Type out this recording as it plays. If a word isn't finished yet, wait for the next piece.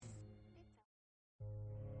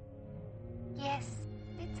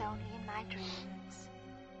only in my dreams.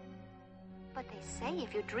 But they say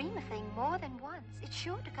if you dream a thing more than once, it's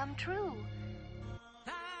sure to come true.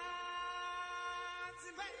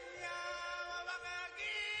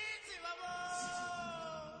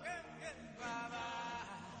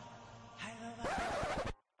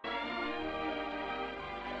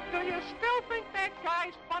 Do you still think that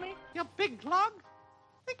guy's funny, you big lug?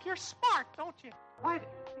 Think you're smart, don't you? Why,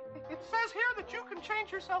 it says here that you can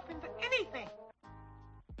change yourself into anything.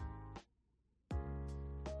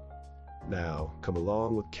 Now, come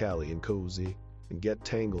along with Callie and Cozy and get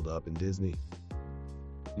tangled up in Disney.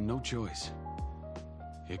 No choice.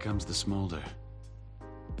 Here comes the smolder.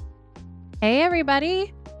 Hey,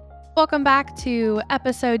 everybody. Welcome back to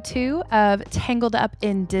episode 2 of Tangled Up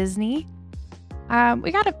in Disney.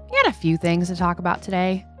 We got a few things to talk about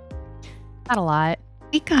today. Not a lot.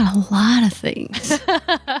 We got a lot of things.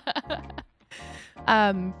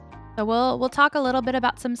 So we'll talk a little bit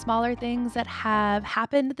about some smaller things that have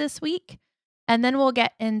happened this week, and then we'll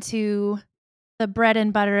get into the bread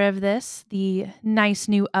and butter of this, the nice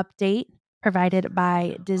new update provided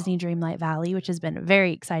by Disney Dreamlight Valley, which has been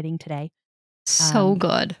very exciting today. So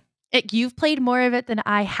good. You've played more of it than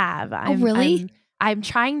I have. Really? I'm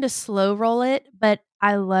trying to slow roll it, but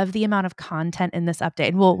I love the amount of content in this update.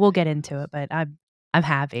 And we'll get into it, but I'm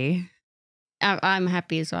happy. I'm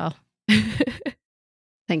happy as well.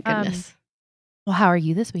 Thank goodness. Well, how are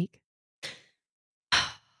you this week?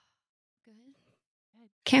 Good.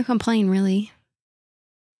 Can't complain, really.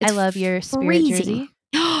 I love your spirit freezing.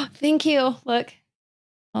 jersey. Thank you. Look.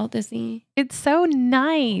 All Disney. It's so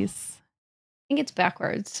nice. I think it's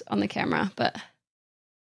backwards on the camera, but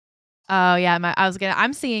Oh yeah,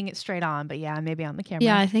 I'm seeing it straight on, but yeah, maybe on the camera.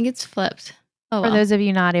 yeah, I think it's flipped. Oh, For well. those of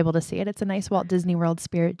you not able to see it, it's a nice Walt Disney World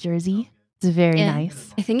spirit jersey. It's very Yeah.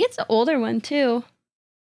 nice. I think it's an older one too.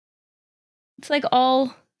 It's like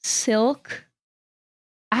all silk.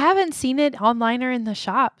 I haven't seen it online or in the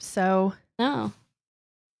shop, so No.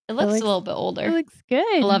 It looks a little bit older. it looks good.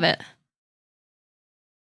 I love it.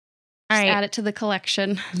 All Just right. add it to the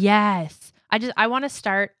collection. Yes. I want to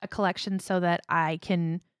start a collection so that I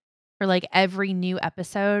can, for like every new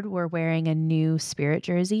episode, we're wearing a new spirit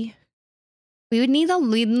jersey. We'd need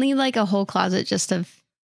like a whole closet just of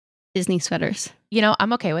Disney sweaters. You know,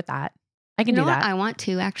 I'm okay with that. I can You know do what that. I want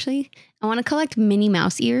to actually? I want to collect Minnie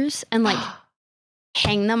Mouse ears and like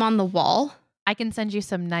hang them on the wall. I can send you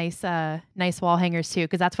some nice wall hangers too,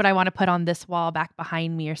 because that's what I want to put on this wall back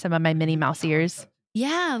behind me, or some of my Minnie Mouse ears.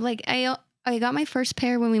 Yeah, like I got my first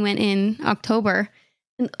pair when we went in October.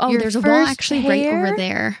 And Your there's a wall first actually right pair? over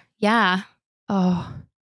there. Yeah. Oh,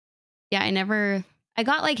 Yeah, I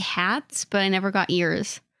got like hats, but I never got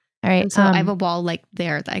ears. all right. And so I have a wall like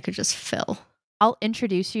there that I could just fill. I'll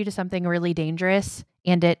introduce you to something really dangerous,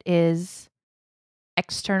 and it is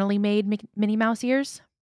externally made Minnie Mouse ears.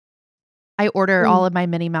 I order all of my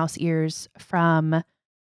Minnie Mouse ears from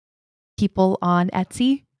people on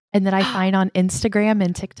Etsy and that I find on Instagram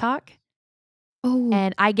and TikTok. Oh,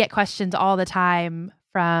 And I get questions all the time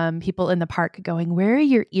from people in the park going, "Where are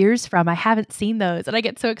your ears from? I haven't seen those." And I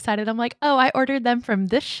get so excited. I'm like, "Oh, I ordered them from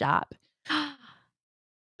this shop."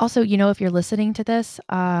 Also, if you're listening to this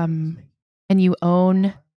and you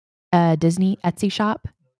own a Disney Etsy shop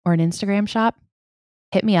or an Instagram shop,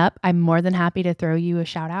 hit me up. I'm more than happy to throw you a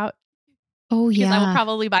shout out. oh Because I will yeah.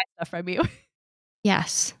 probably buy stuff from you.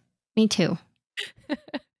 Yes, me too.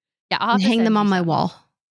 Yeah, I'll have And to hang send them you on my some. wall.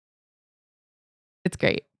 It's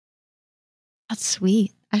great. That's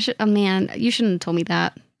sweet. Oh man, you shouldn't have told me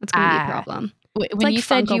that. That's gonna be a problem. When like you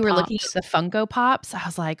said Funko you were looking Pops. at the Funko Pops, I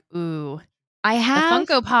was like, ooh, I the have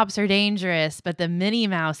Funko Pops are dangerous, but the Minnie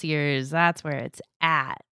Mouse ears, that's where it's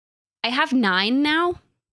at. I have 9 now.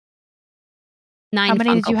 9. How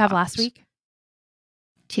many did Funko you have Pops. last week?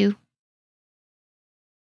 2.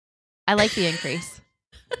 I like the increase.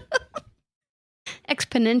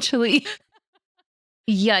 Exponentially.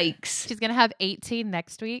 Yikes. She's going to have 18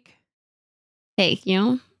 next week. Hey,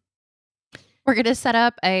 We're going to set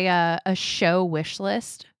up a show wish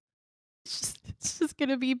list. It's just going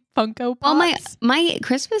to be Funko Pops. well,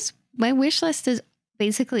 my wish list is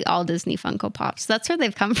basically all Disney Funko Pops. That's where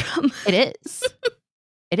they've come from. It is.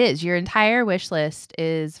 It is. Your entire wish list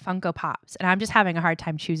is Funko Pops. And I'm just having a hard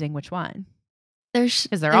time choosing which one. There's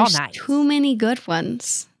 'Cause they're all there's nice. too many good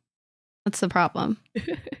ones. That's the problem.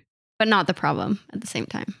 But not the problem at the same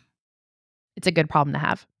time. It's a good problem to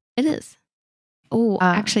have. It is. Oh,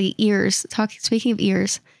 actually, ears. Speaking of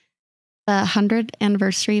ears, the 100th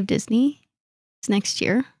anniversary of Disney is next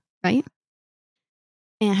year, right?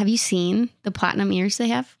 And have you seen the platinum ears they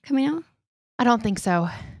have coming out? I don't think so.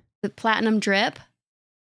 The platinum drip.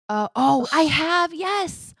 Oh, I have.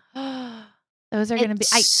 Yes. Those are going to be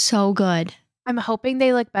so good. I'm hoping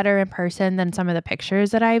they look better in person than some of the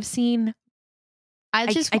pictures that I've seen. I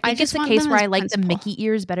think it's a case where I like the Mickey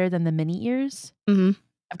ears better than the mini ears. Mm-hmm.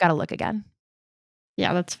 I've got to look again.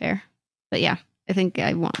 Yeah, that's fair. But yeah, I think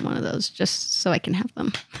I want one of those just so I can have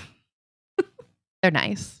them. They're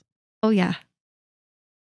nice. Oh, yeah.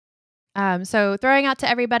 So throwing out to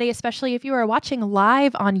everybody, especially if you are watching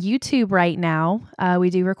live on YouTube right now, we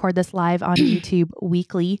do record this live on YouTube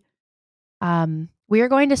weekly. We are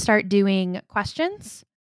going to start doing questions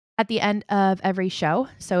at the end of every show.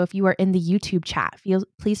 So if you are in the YouTube chat,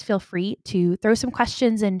 please feel free to throw some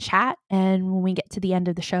questions in chat. And when we get to the end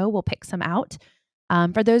of the show, we'll pick some out.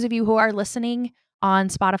 For those of you who are listening on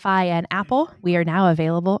Spotify and Apple, we are now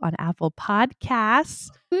available on Apple Podcasts.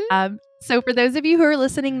 So for those of you who are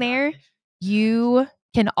listening there, you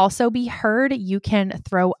can also be heard. You can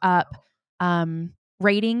throw up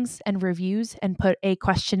ratings and reviews and put a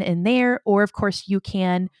question in there. Or of course, you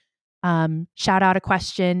can shout out a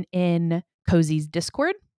question in Cozy's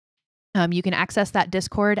Discord. You can access that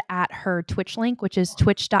Discord at her Twitch link, which is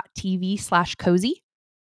twitch.tv/Cozy.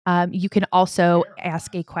 You can also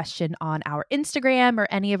ask a question on our Instagram or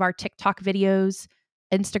any of our TikTok videos.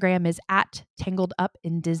 Instagram is at Tangled Up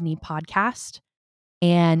in Disney Podcast.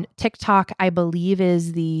 And TikTok, I believe,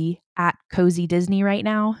 is the at Cozy Disney right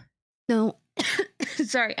now. No.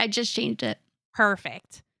 Sorry, I just changed it.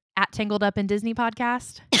 Perfect. At Tangled Up in Disney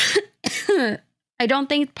Podcast. I don't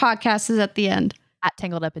think podcast is at the end. At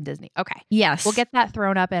Tangled Up in Disney. Okay. Yes. We'll get that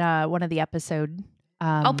thrown up in one of the episode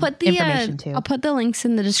I'll put the information too. I'll put the links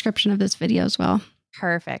in the description of this video as well.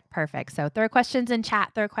 Perfect. So throw questions in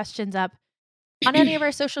chat, throw questions up on any of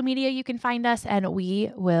our social media. You can find us and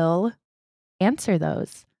we will answer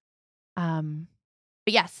those.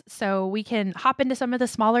 But yes, so we can hop into some of the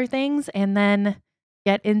smaller things and then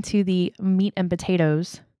get into the meat and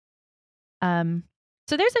potatoes.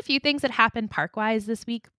 So there's a few things that happened park-wise this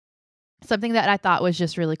week. Something that I thought was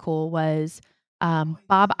just really cool was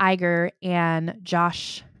Bob Iger and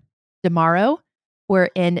Josh DeMauro were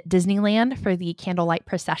in Disneyland for the candlelight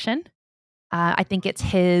procession. I think it's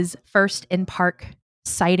his first in-park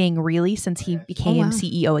sighting really since he became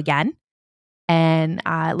CEO again. And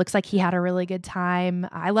it looks like he had a really good time.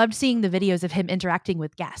 I loved seeing the videos of him interacting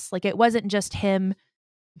with guests. Like it wasn't just him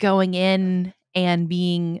going in and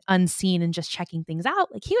being unseen and just checking things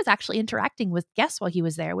out. Like he was actually interacting with guests while he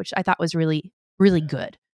was there, which I thought was really, really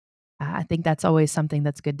good. I think that's always something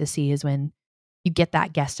that's good to see is when you get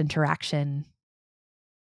that guest interaction.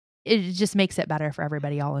 It just makes it better for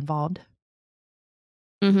everybody all involved.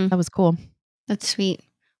 Mm-hmm. That was cool. That's sweet.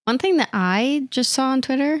 One thing that I just saw on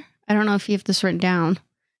Twitter, I don't know if you have this written down,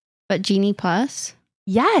 but Genie Plus.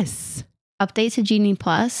 Yes. Update to Genie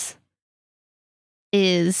Plus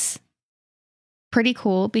is pretty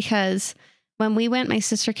cool because when we went, my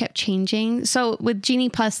sister kept changing. So with Genie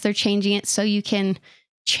Plus, they're changing it so you can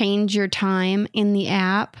change your time in the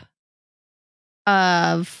app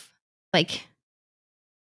of like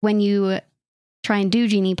when you try and do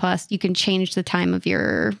Genie Plus, you can change the time of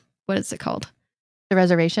your, what is it called? The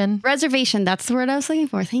reservation. Reservation. That's the word I was looking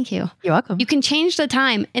for. Thank you. You're welcome. You can change the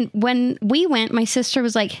time. And when we went, my sister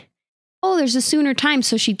was like, oh, there's a sooner time.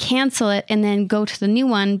 So she'd cancel it and then go to the new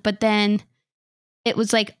one. But then it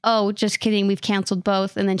was like, oh, just kidding. We've canceled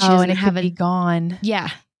both. And then she doesn't have it. Be gone. Yeah.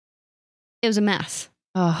 It was a mess.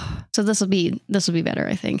 Oh, so this will be better,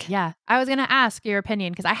 I think. Yeah. I was going to ask your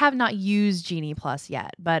opinion because I have not used Genie Plus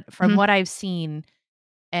yet, but from what I've seen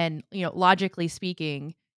and, logically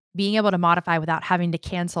speaking, being able to modify without having to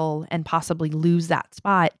cancel and possibly lose that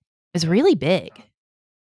spot is really big.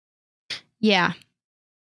 Yeah.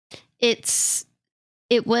 It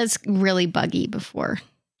was really buggy before,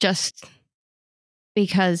 just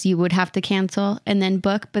because you would have to cancel and then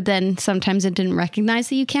book, but then sometimes it didn't recognize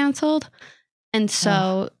that you canceled. And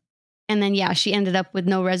so, and then, she ended up with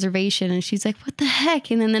no reservation and she's like, what the heck?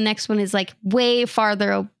 And then the next one is like way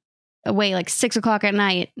farther away, like 6 o'clock at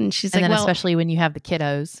night. And she's like, especially when you have the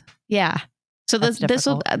kiddos. Yeah. So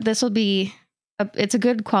this will be, it's a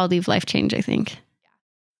good quality of life change, I think.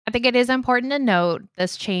 I think it is important to note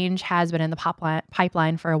this change has been in the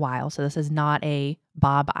pipeline for a while. So this is not a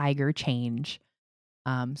Bob Iger change.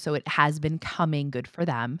 So it has been coming. Good for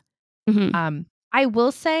them. Mm-hmm. I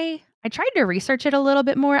will say, I tried to research it a little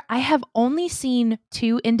bit more. I have only seen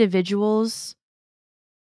 2 individuals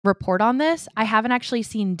report on this. I haven't actually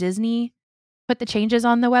seen Disney put the changes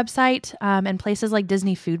on the website, and places like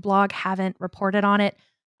Disney Food Blog haven't reported on it.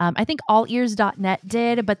 I think allears.net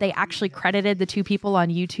did, but they actually credited the 2 people on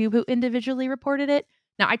YouTube who individually reported it.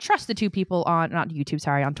 Now, I trust the 2 people on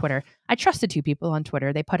Twitter. I trust the 2 people on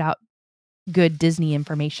Twitter. They put out good Disney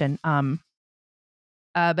information.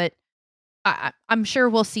 But I'm sure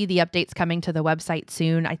we'll see the updates coming to the website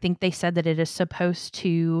soon. I think they said that it is supposed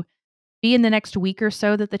to be in the next week or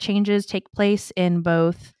so that the changes take place in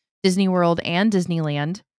both Disney World and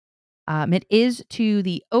Disneyland. It is to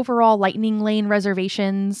the overall Lightning Lane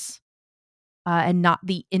reservations and not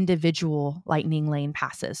the individual Lightning Lane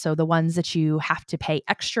passes. So the ones that you have to pay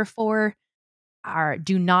extra for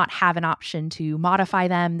do not have an option to modify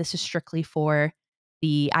them. This is strictly for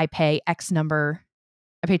I pay X number.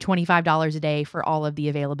 I pay $25 a day for all of the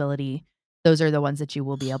availability. Those are the ones that you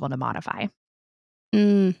will be able to modify.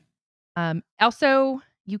 Also,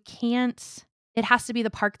 you can't, it has to be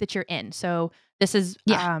the park that you're in. So this is,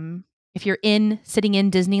 if you're sitting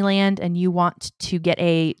in Disneyland and you want to get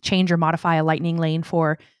a change or modify a Lightning Lane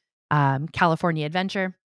for California Adventure,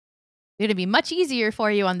 it's going to be much easier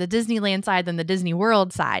for you on the Disneyland side than the Disney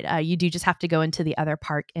World side. You do just have to go into the other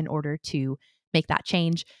park in order to make that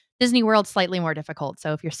change. Disney World's slightly more difficult.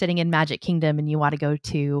 So if you're sitting in Magic Kingdom and you want to go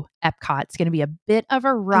to Epcot, it's going to be a bit of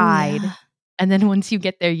a ride. And then once you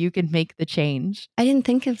get there, you can make the change. I didn't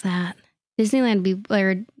think of that.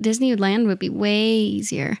 Disneyland would be way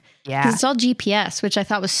easier. Yeah. Because it's all GPS, which I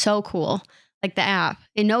thought was so cool. Like the app,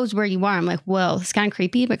 it knows where you are. I'm like, whoa, it's kind of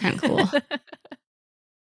creepy, but kind of cool.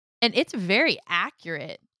 And it's very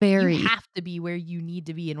accurate. Very. You have to be where you need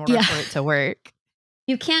to be in order for it to work.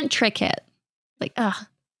 You can't trick it. Like,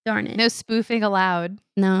 darn it. No spoofing allowed.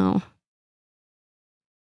 No.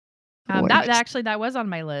 That was on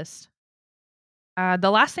my list.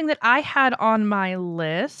 The last thing that I had on my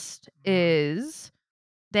list is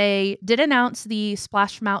they did announce the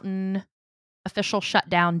Splash Mountain official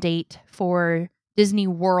shutdown date for Disney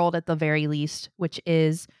World at the very least, which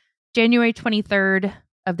is January 23rd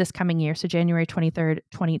of this coming year. So January 23rd,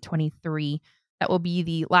 2023. That will be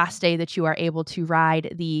the last day that you are able to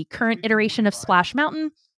ride the current iteration of Splash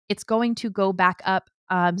Mountain. It's going to go back up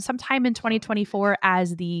sometime in 2024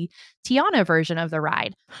 as the Tiana version of the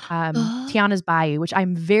ride, Tiana's Bayou, which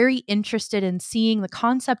I'm very interested in seeing. The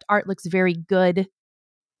concept art looks very good.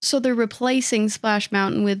 So they're replacing Splash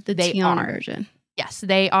Mountain with the Tiana version. Yes,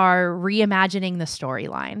 they are reimagining the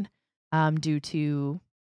storyline due to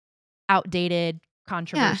outdated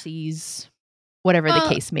controversies, whatever the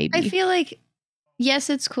case may be. I feel like, yes,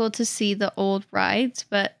 it's cool to see the old rides,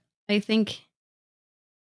 but I think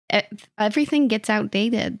everything gets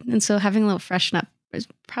outdated. And so having a little freshen up is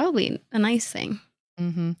probably a nice thing.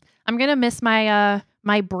 Mm-hmm. I'm going to miss my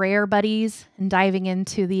my Brer buddies and diving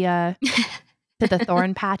into the to the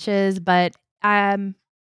thorn patches. But there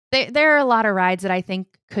are a lot of rides that I think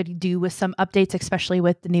could do with some updates, especially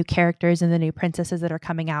with the new characters and the new princesses that are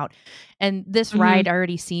coming out. And this ride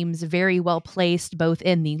already seems very well placed, both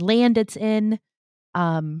in the land it's in,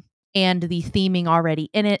 and the theming already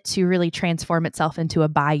in it to really transform itself into a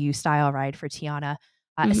Bayou style ride for Tiana,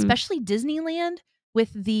 especially Disneyland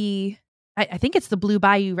with I think it's the Blue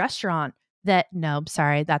Bayou restaurant that's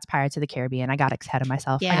Pirates of the Caribbean. I got ahead of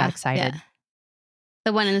myself. I got excited. Yeah.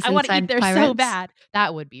 The one in the I want to eat there Pirates. so bad.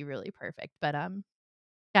 That would be really perfect. But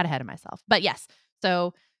got ahead of myself. But yes,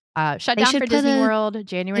 so shut down for Disney World,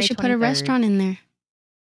 January 23rd. They should put a restaurant in there.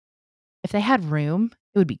 If they had room,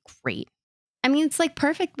 it would be great. I mean, it's like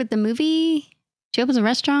perfect with the movie. She opens a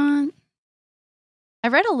restaurant. I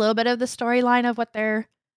read a little bit of the storyline of what they're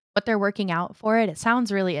working out for it. It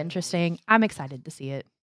sounds really interesting. I'm excited to see it.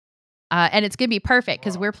 And it's going to be perfect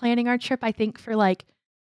because we're planning our trip, I think, for like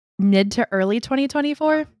mid to early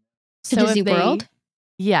 2024. To Disney World?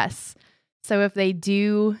 Yes. So if they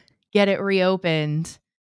do get it reopened,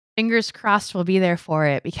 fingers crossed we'll be there for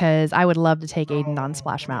it because I would love to take Aiden on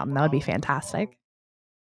Splash Mountain. That would be fantastic.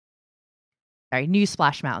 Sorry, new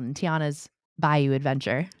Splash Mountain, Tiana's Bayou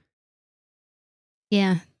Adventure.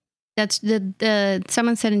 Yeah. That's the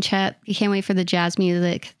someone said in chat, you can't wait for the jazz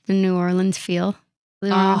music, the New Orleans feel,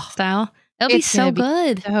 New Orleans style. It'll be so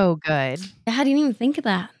good. So good. I didn't even think of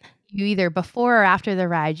that. You either before or after the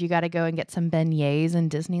ride, you got to go and get some beignets in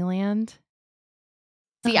Disneyland.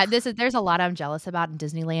 See, there's a lot I'm jealous about in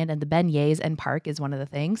Disneyland, and the beignets and park is one of the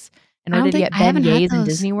things. In order to get beignets in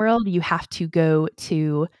Disney World, you have to go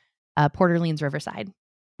to Port Orleans Riverside,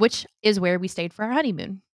 which is where we stayed for our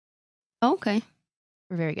honeymoon. Oh, okay.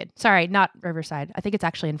 We're very good. Sorry, not Riverside. I think it's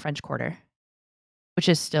actually in French Quarter, which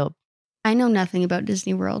is still... I know nothing about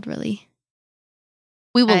Disney World, really.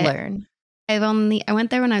 We will learn. I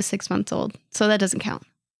went there when I was 6 months old, so that doesn't count.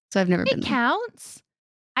 So I've never been there. It counts.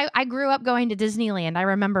 I grew up going to Disneyland. I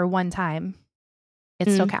remember one time.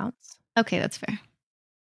 It still counts. Okay, that's fair.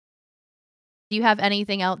 Do you have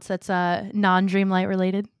anything else that's non-Dreamlight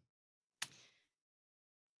related?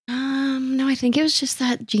 No, I think it was just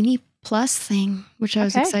that Genie Plus thing, which I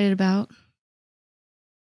was Okay. excited about.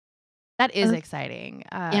 That is exciting.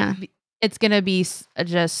 Yeah. It's going to be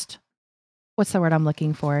just, what's the word I'm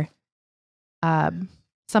looking for?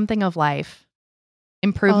 Something of life.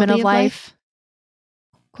 Improvement Quality of of life? life.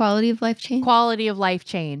 Quality of life change? Quality of life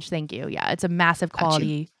change. Thank you. Yeah, it's a massive Got you.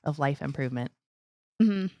 quality of life improvement.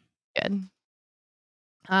 Mm-hmm. Good.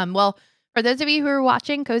 Well, for those of you who are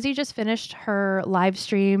watching, Cozy just finished her live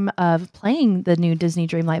stream of playing the new Disney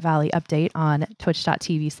Dreamlight Valley update on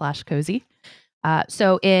twitch.tv/Cozy.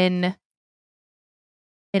 So in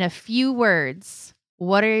a few words,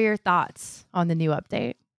 what are your thoughts on the new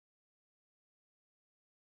update?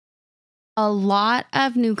 A lot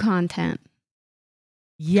of new content.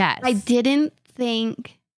 Yes. I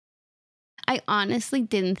honestly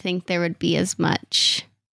didn't think there would be as much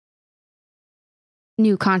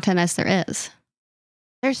new content as there is.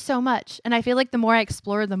 There's so much. And I feel like the more I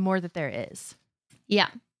explore, the more that there is. Yeah.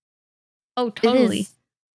 Oh, totally.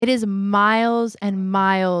 It is miles and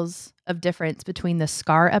miles of difference between the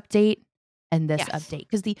Scar update and this update.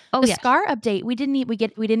 Because the Scar update, we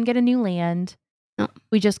didn't get a new land. No.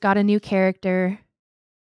 We just got a new character.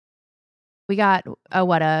 We got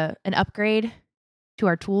an upgrade to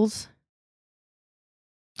our tools.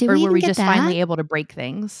 Or were we just finally able to break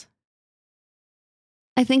things?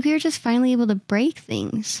 I think we were just finally able to break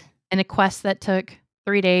things. And a quest that took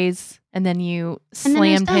 3 days, and then you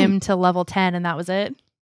slammed him to level 10, and that was it?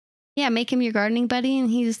 Yeah, make him your gardening buddy, and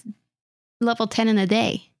he's level 10 in a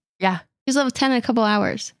day. Yeah. He's level 10 in a couple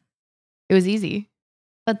hours. It was easy.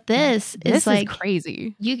 But this is like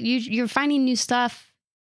crazy. You're finding new stuff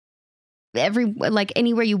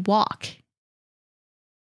anywhere you walk.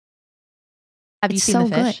 Have you seen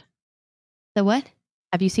the fish? Good. The what?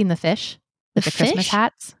 Have you seen the fish? With the Christmas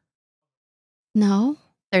hats? No.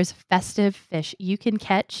 There's festive fish. You can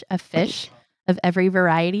catch a fish of every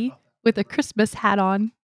variety with a Christmas hat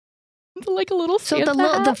on. It's like a little Santa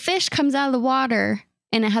hat. The fish comes out of the water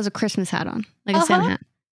and it has a Christmas hat on, like a Santa hat.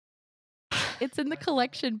 It's in the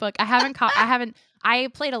collection book. I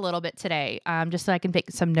played a little bit today, just so I can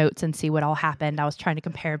take some notes and see what all happened. I was trying to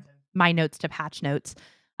compare my notes to patch notes.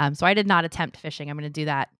 So I did not attempt fishing. I'm going to do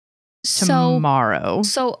that tomorrow.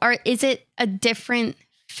 Is it a different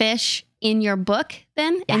fish in your book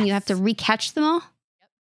then? Yes. And you have to recatch them all? Yep.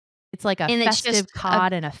 It's like a festive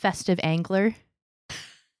cod and a festive angler.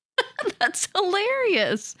 That's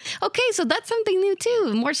hilarious. Okay, so that's something new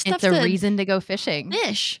too. More stuff. It's a reason to go fishing.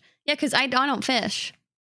 Fish. Yeah, because I don't fish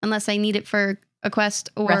unless I need it for a quest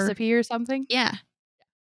or recipe or something. Yeah.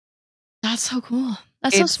 That's so cool.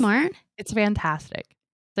 It's so smart. It's fantastic.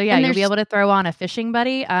 So yeah, you'll be able to throw on a fishing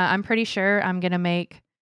buddy. I'm pretty sure I'm going to make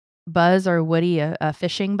Buzz or Woody a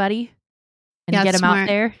fishing buddy and get him out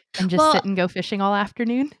there and just sit and go fishing all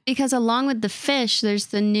afternoon. Because along with the fish, there's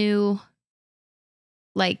the new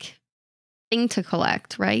thing to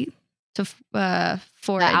collect, right? To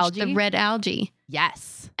forage the red algae.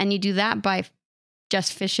 Yes. And you do that by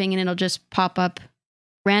just fishing and it'll just pop up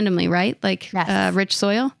randomly, right? Rich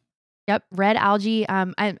soil. Yep, red algae.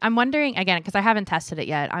 I'm wondering again because I haven't tested it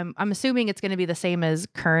yet. I'm assuming it's going to be the same as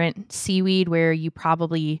current seaweed, where you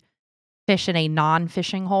probably fish in a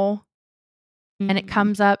non-fishing hole, and it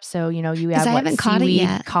comes up. So you have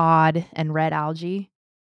seaweed, cod, and red algae.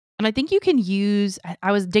 And I think you can use.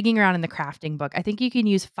 I was digging around in the crafting book. I think you can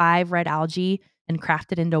use 5 red algae and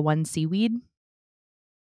craft it into 1 seaweed.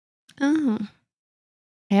 Oh,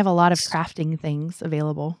 I have a lot of crafting things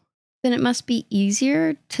available. Then it must be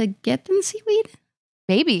easier to get than seaweed?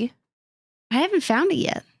 Maybe. I haven't found it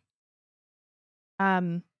yet. What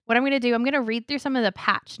I'm going to do, I'm going to read through some of the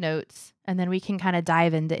patch notes, and then we can kind of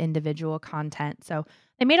dive into individual content. So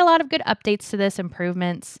they made a lot of good updates to this,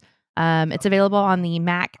 improvements. It's available on the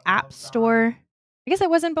Mac App Store. I guess it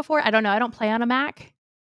wasn't before. I don't know. I don't play on a Mac.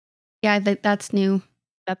 Yeah, that's new.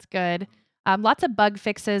 That's good. Lots of bug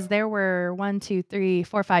fixes. There were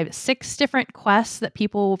 6 different quests that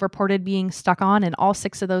people reported being stuck on, and all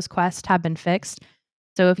 6 of those quests have been fixed.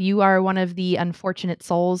 So if you are one of the unfortunate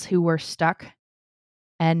souls who were stuck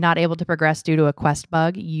and not able to progress due to a quest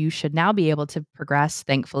bug, you should now be able to progress,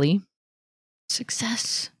 thankfully.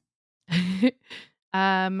 Success. They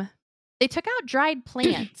took out dried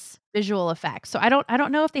plants visual effects. So I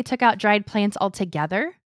don't know if they took out dried plants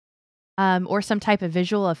altogether. Or some type of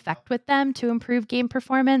visual effect with them to improve game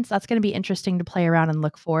performance. That's going to be interesting to play around and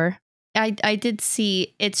look for. I did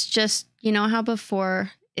see. It's just, how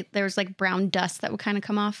before there was brown dust that would kind of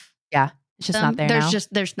come off. Yeah, it's just not there now.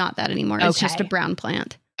 There's not that anymore. Okay. It's just a brown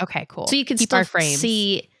plant. Okay, cool. So you can still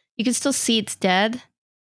see. You can still see it's dead,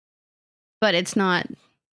 but it's not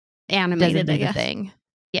animated. Doesn't do the thing.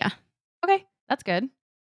 Yeah. Okay, that's good.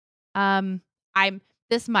 Um,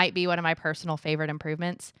 this might be one of my personal favorite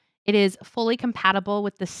improvements. It is fully compatible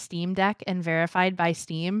with the Steam Deck and verified by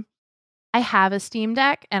Steam. I have a Steam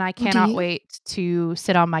Deck and I Do cannot you? wait to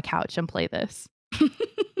sit on my couch and play this. Because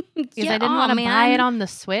Yeah, I didn't want to buy it on the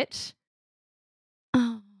Switch.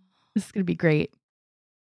 Oh, This is going to be great.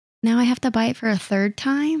 now I have to buy it for a third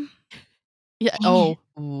time? Yeah. Dang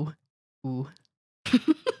Ooh.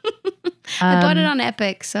 I bought it on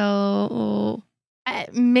Epic, so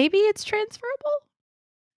Maybe it's transferable.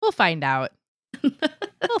 We'll find out.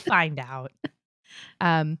 We'll find out.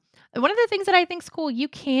 One of the things that I think is cool, you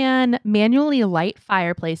can manually light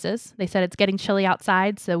fireplaces. They said it's getting chilly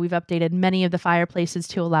outside, so we've updated many of the fireplaces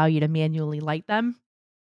to allow you to manually light them.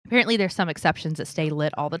 Apparently, there's some exceptions that stay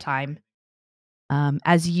lit all the time.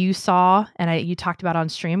 As you saw, and you talked about on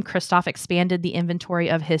stream, Christoph expanded the inventory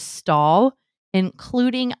of his stall,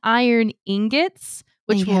 including iron ingots,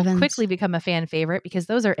 which Thank will heavens. quickly become a fan favorite because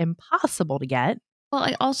those are impossible to get. well,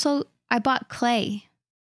 I bought clay.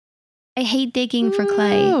 I hate digging for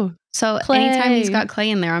clay. Ooh, So anytime he's clay. got clay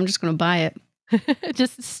in there, I'm just going to buy it.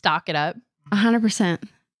 Just stock it up. 100%.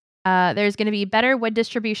 There's going to be better wood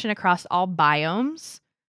distribution across all biomes.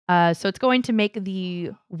 So it's going to make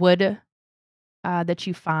the wood that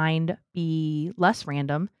you find be less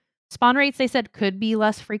random. Spawn rates, they said, could be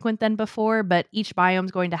less frequent than before, but each biome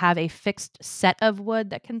is going to have a fixed set of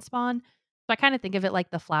wood that can spawn. So I kind of think of it like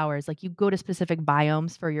the flowers. Like you go to specific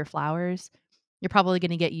biomes for your flowers. You're probably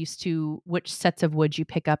going to get used to which sets of wood you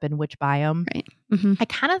pick up in which biome. Right. Mm-hmm. I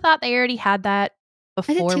kind of thought they already had that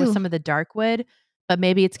before with too. some of the dark wood, but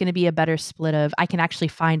maybe it's going to be a better split of I can actually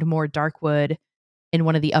find more dark wood in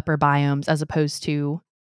one of the upper biomes as opposed to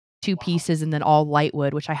 2 pieces and then all light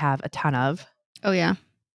wood, which I have a ton of. Oh, yeah.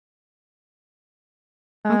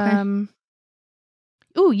 Okay.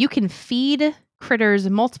 Ooh, you can feed critters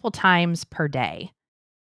multiple times per day,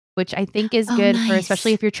 which I think is good for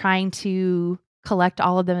especially nice. if you're trying to collect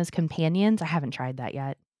all of them as companions. I haven't tried that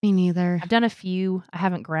yet. Me neither. I've done a few. I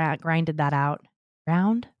haven't grinded that out.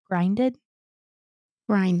 Grinded.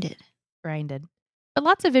 But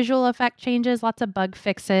lots of visual effect changes, lots of bug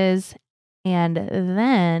fixes, and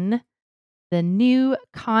then the new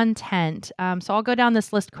content. So I'll go down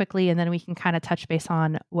this list quickly and then we can kind of touch base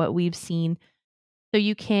on what we've seen. So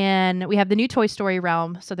we have the new Toy Story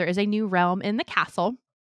realm. So there is a new realm in the castle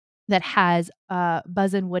that has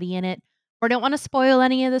Buzz and Woody in it. We don't want to spoil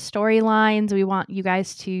any of the storylines. We want you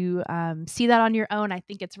guys to see that on your own. I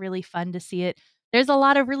think it's really fun to see it. There's a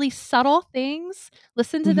lot of really subtle things.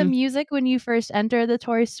 Listen to the music when you first enter the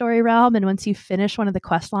Toy Story realm. And once you finish one of the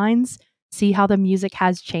quest lines, see how the music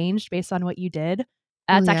has changed based on what you did.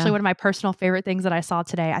 That's actually one of my personal favorite things that I saw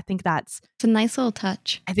today. I think it's a nice little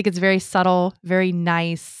touch. I think it's very subtle, very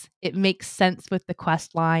nice. It makes sense with the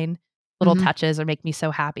quest line. Little touches are make me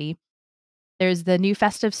so happy. There's the new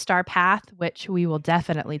festive star path, which we will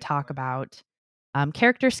definitely talk about.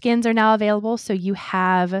 Character skins are now available, so you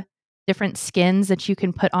have different skins that you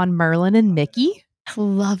can put on Merlin and Mickey. I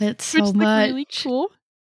love it so which much. Look really cool.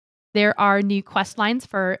 There are new quest lines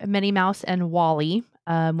for Minnie Mouse and Wally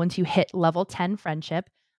once you hit level 10 friendship.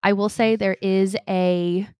 I will say there is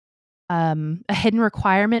a hidden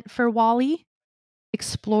requirement for Wally.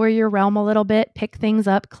 Explore your realm a little bit, pick things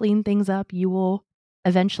up, clean things up. You will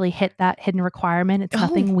eventually hit that hidden requirement. It's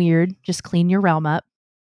nothing weird. Just clean your realm up.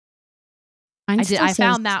 I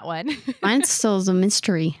found that one. Mine still is a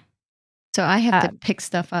mystery. So I have to pick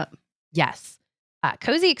stuff up. Yes.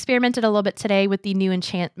 Cozy experimented a little bit today with the new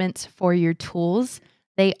enchantments for your tools.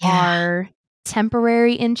 They are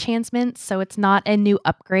temporary enchantments, so it's not a new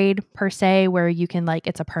upgrade per se where you can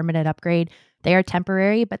it's a permanent upgrade. They are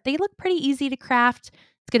temporary, but they look pretty easy to craft.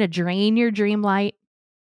 It's going to drain your dream light.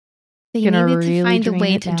 They needed to find a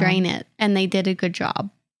way to drain it, and they did a good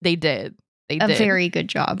job. They did. A very good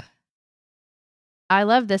job. I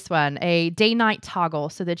love this one, a day-night toggle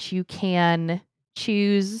so that you can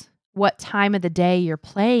choose what time of the day you're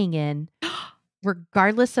playing in,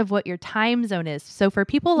 regardless of what your time zone is. So for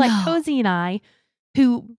people like Cozy and I,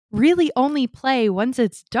 who really only play once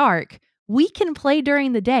it's dark, we can play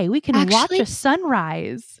during the day. We can watch a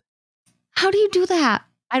sunrise. How do you do that?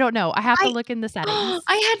 I don't know. I have to look in the settings.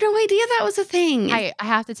 I had no idea that was a thing. I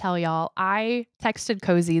have to tell y'all, I texted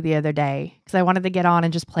Cozy the other day because I wanted to get on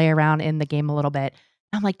and just play around in the game a little bit.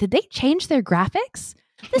 I'm like, did they change their graphics?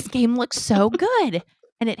 This game looks so good.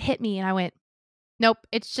 And it hit me and I went, nope,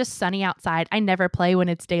 it's just sunny outside. I never play when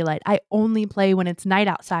it's daylight. I only play when it's night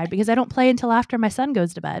outside because I don't play until after my son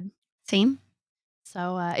goes to bed. Same.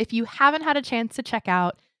 So if you haven't had a chance to check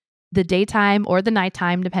out the daytime or the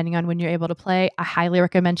nighttime, depending on when you're able to play, I highly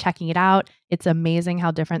recommend checking it out. It's amazing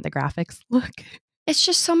how different the graphics look. It's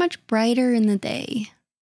just so much brighter in the day.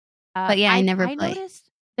 But yeah, I never play. I noticed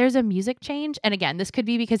there's a music change. And again, this could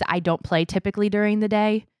be because I don't play typically during the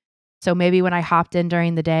day. So maybe when I hopped in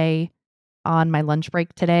during the day on my lunch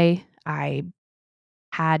break today, I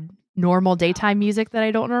had normal daytime music that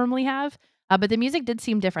I don't normally have. But the music did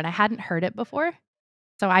seem different. I hadn't heard it before.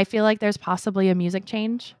 So I feel like there's possibly a music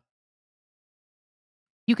change.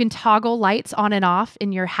 You can toggle lights on and off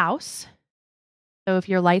in your house. So if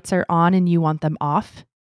your lights are on and you want them off,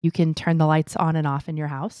 you can turn the lights on and off in your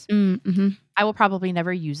house. Mm-hmm. I will probably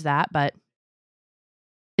never use that, but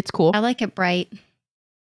it's cool. I like it bright.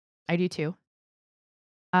 I do too.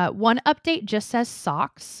 One update just says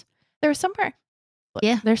socks. There's somewhere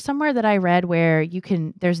that I read where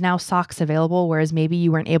there's now socks available, whereas maybe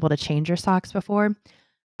you weren't able to change your socks before.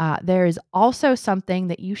 There is also something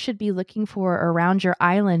that you should be looking for around your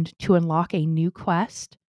island to unlock a new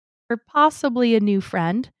quest or possibly a new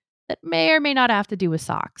friend that may or may not have to do with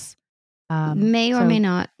socks. May or may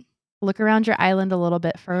not. Look around your island a little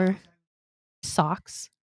bit for socks.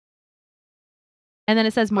 And then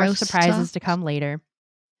it says more surprises to come later.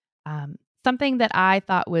 Something that I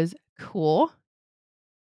thought was cool.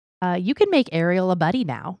 You can make Ariel a buddy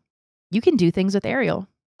now. You can do things with Ariel.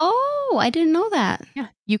 Oh, I didn't know that. Yeah,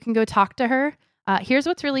 you can go talk to her. Here's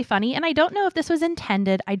what's really funny, and I don't know if this was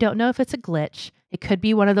intended. I don't know if it's a glitch. It could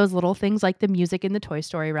be one of those little things like the music in the Toy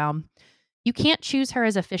Story realm. You can't choose her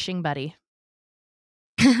as a fishing buddy.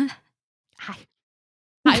 I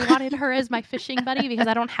wanted her as my fishing buddy because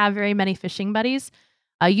I don't have very many fishing buddies.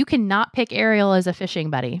 You cannot pick Ariel as a fishing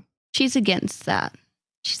buddy. She's against that.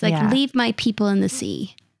 She's like, leave my people in the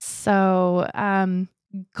sea. So,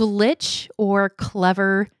 glitch or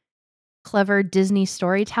clever Disney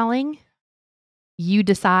storytelling, you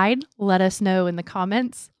decide. Let us know in the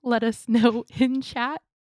comments. Let us know in chat.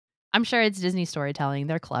 I'm sure it's Disney storytelling.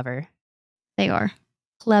 They're clever. They are.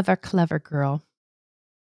 Clever girl.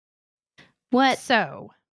 What?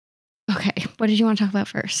 So. Okay. What did you want to talk about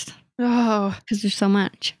first? Oh. Because there's so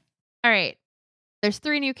much. All right. There's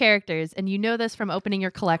 3 new characters, and you know this from opening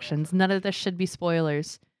your collections. None of this should be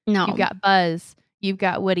spoilers. No. You've got Buzz. You've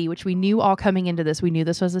got Woody, which we knew all coming into this. We knew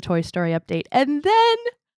this was a Toy Story update. And then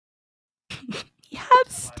you have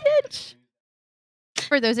Stitch.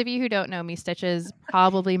 For those of you who don't know me, Stitch is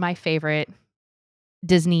probably my favorite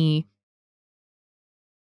Disney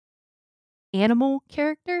animal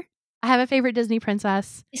character. I have a favorite Disney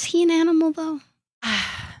princess. Is he an animal though?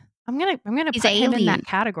 I'm gonna put him in that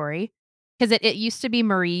category because it used to be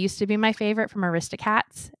Marie used to be my favorite from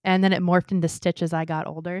Aristocats, and then it morphed into Stitch as I got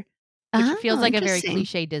older. Which feels like a very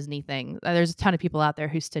cliche Disney thing. There's a ton of people out there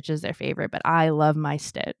who Stitch is their favorite, but I love my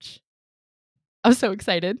Stitch. I'm so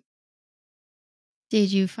excited.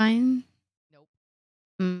 Did you find?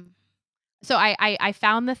 Nope. So I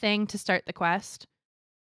found the thing to start the quest,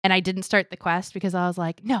 and I didn't start the quest because I was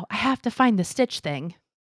like, no, I have to find the Stitch thing.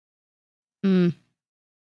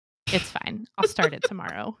 It's fine. I'll start it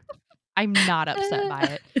tomorrow. I'm not upset by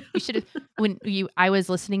it. You should have I was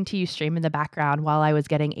listening to you stream in the background while I was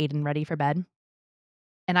getting Aiden ready for bed.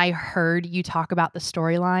 And I heard you talk about the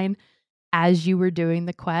storyline as you were doing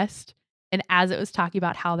the quest. And as it was talking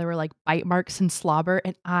about how there were like bite marks and slobber,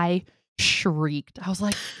 and I shrieked. I was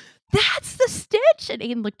like, that's the Stitch. And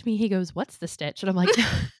Aiden looked at me, he goes, what's the Stitch? And I'm like,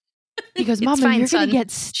 he goes, Mama, you're gonna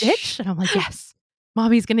get Stitch? And I'm like, yes,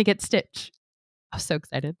 Mommy's gonna get Stitch. I was so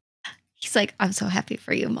excited. He's like, I'm so happy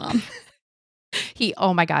for you, Mom.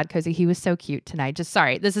 Oh my God, Cozy, he was so cute tonight. Just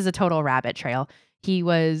sorry, this is a total rabbit trail. He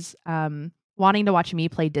was wanting to watch me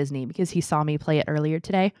play Disney because he saw me play it earlier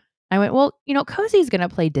today. I went, well, Cozy's going to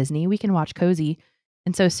play Disney. We can watch Cozy.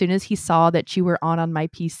 And so as soon as he saw that you were on my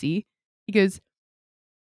PC, he goes,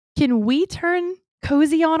 can we turn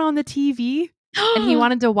Cozy on the TV? And he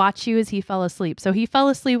wanted to watch you as he fell asleep. So he fell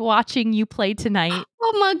asleep watching you play tonight.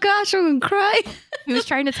 Oh my gosh, I'm going to cry. He was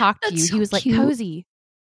trying to talk to you. So he was like, cute.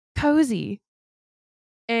 Cozy.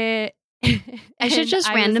 I should just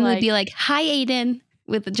randomly be like, hi, Aiden,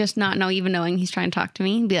 with just not even knowing he's trying to talk to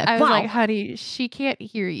me. And be like, I was wow. like, honey, she can't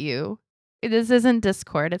hear you. This isn't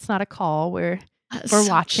Discord. It's not a call. We're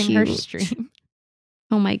watching her stream.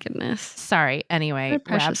 Oh my goodness. Sorry. Anyway,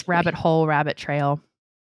 rabbit hole, rabbit trail.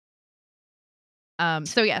 I'm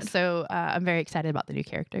very excited about the new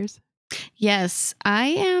characters. Yes, I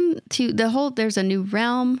am too. There's a new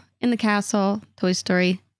realm in the castle, Toy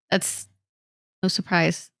Story. That's no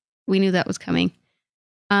surprise. We knew that was coming.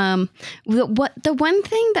 The one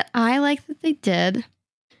thing that I like that they did,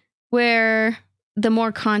 where the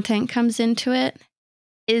more content comes into it,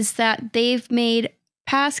 is that they've made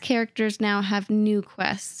past characters now have new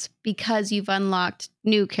quests because you've unlocked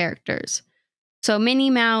new characters. So Minnie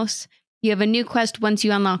Mouse you have a new quest once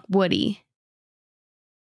you unlock Woody.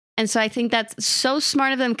 And so I think that's so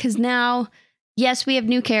smart of them because now, yes, we have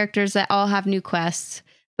new characters that all have new quests,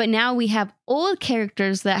 but now we have old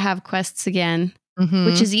characters that have quests again,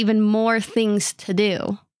 which is even more things to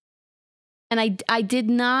do. And I did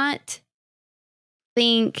not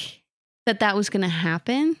think that was going to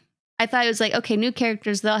happen. I thought it was like, okay, new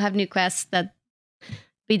characters, they'll have new quests that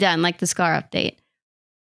be done, like the Scar update.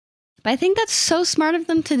 But I think that's so smart of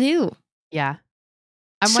them to do. Yeah.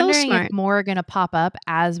 I'm So wondering smart. if more are going to pop up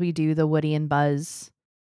as we do the Woody and Buzz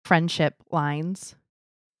friendship lines.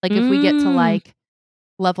 Like if we get to like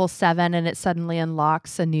level 7 and it suddenly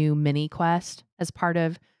unlocks a new mini quest as part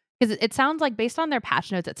of, because it sounds like based on their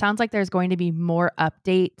patch notes, it sounds like there's going to be more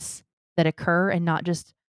updates that occur and not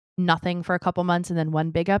just nothing for a couple months and then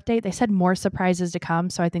one big update. They said more surprises to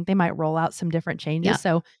come. So I think they might roll out some different changes. Yeah.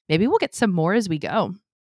 So maybe we'll get some more as we go.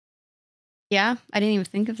 Yeah, I didn't even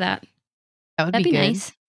think of that. That would That'd be good.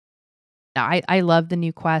 nice. No, I love the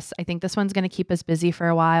new quests. I think this one's going to keep us busy for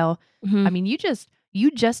a while. Mhm. I mean, you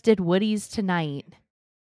just did Woody's tonight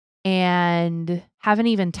and haven't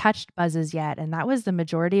even touched Buzz's yet. And that was the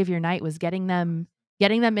majority of your night, was getting them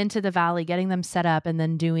into the valley, getting them set up, and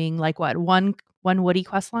then doing like what, one Woody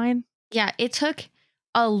quest line? Yeah, it took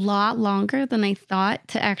a lot longer than I thought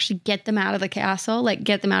to actually get them out of the castle, like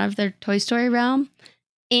get them out of their Toy Story realm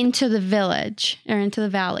into the village or into the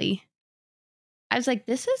valley. I was like,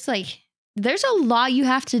 this is like, there's a lot you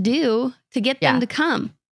have to do to get them to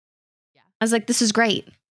come. Yeah. I was like, this is great.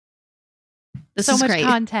 This So is much great.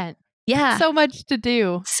 content. Yeah. So much to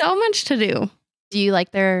do. So much to do. Do you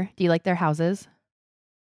like their houses?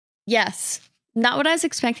 Yes. Not what I was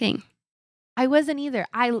expecting. I wasn't either.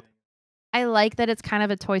 I like that it's kind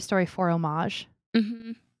of a Toy Story 4 homage.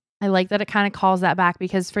 Mm-hmm. I like that it kind of calls that back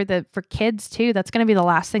because for kids too, that's going to be the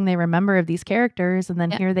last thing they remember of these characters, and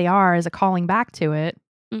then here they are as a calling back to it.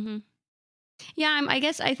 Mm-hmm. Yeah,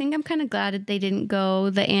 I think I'm kind of glad that they didn't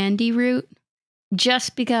go the Andy route,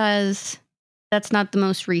 just because that's not the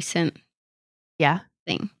most recent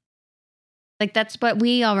thing. Like that's what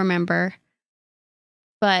we all remember,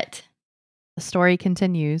 but the story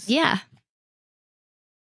continues. Yeah,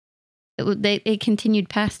 it continued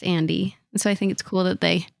past Andy, and so I think it's cool that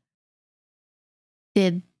they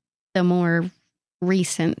did the more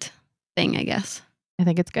recent thing, I guess. I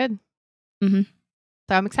think it's good. Mm-hmm.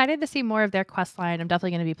 So I'm excited to see more of their quest line. I'm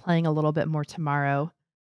definitely going to be playing a little bit more tomorrow.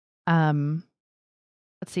 Let's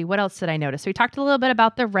see, what else did I notice? So we talked a little bit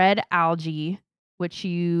about the red algae, which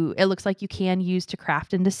it looks like you can use to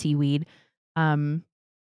craft into seaweed.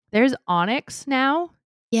 There's onyx now,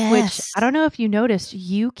 which I don't know if you noticed,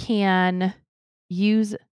 you can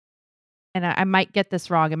use, and I might get this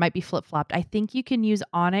wrong, it might be flip-flopped. I think you can use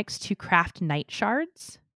onyx to craft night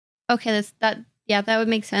shards. Okay, that would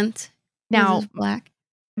make sense. Now, black.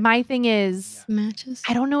 My thing is, matches.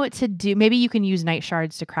 I don't know what to do. Maybe you can use night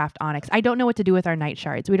shards to craft onyx. I don't know what to do with our night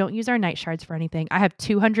shards. We don't use our night shards for anything. I have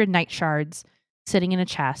 200 night shards sitting in a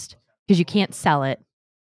chest because you can't sell it.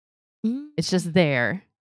 It's just there.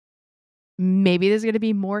 Maybe there's going to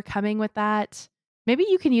be more coming with that. Maybe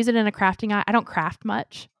you can use it in a crafting. I don't craft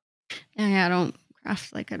much. Yeah, I don't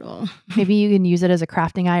craft like at all. Maybe you can use it as a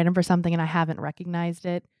crafting item for something and I haven't recognized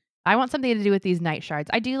it. I want something to do with these night shards.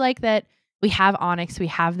 I do like that we have onyx. We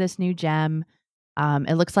have this new gem.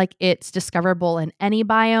 It looks like it's discoverable in any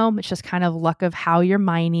biome. It's just kind of luck of how you're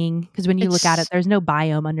mining. Because when you look at it, there's no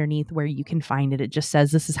biome underneath where you can find it. It just says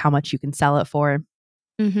this is how much you can sell it for.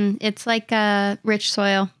 Mm-hmm. It's like rich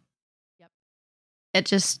soil. Yep. It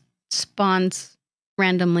just spawns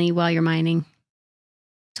randomly while you're mining.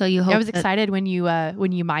 So you hope. I was excited when you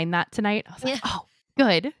mined that tonight. I was like, oh,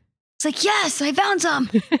 good. It's like, yes, I found some.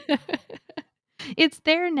 It's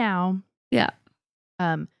there now. Yeah.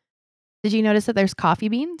 Did you notice that there's coffee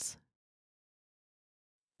beans?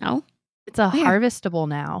 No. It's harvestable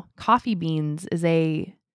now. Coffee beans is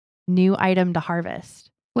a new item to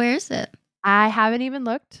harvest. Where is it? I haven't even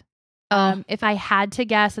looked. If I had to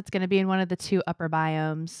guess, it's going to be in one of the 2 upper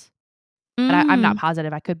biomes. But I'm not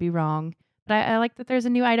positive. I could be wrong. But I like that there's a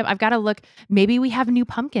new item. I've got to look. Maybe we have new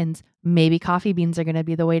pumpkins. Maybe coffee beans are going to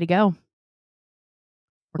be the way to go.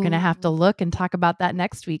 We're going to have to look and talk about that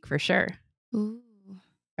next week for sure. Ooh.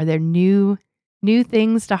 Are there new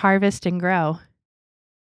things to harvest and grow?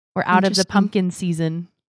 We're out of the pumpkin season.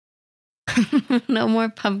 No more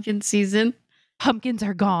pumpkin season. Pumpkins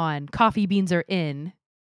are gone. Coffee beans are in.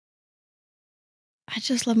 I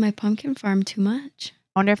just love my pumpkin farm too much.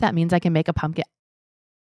 I wonder if that means I can make a pumpkin.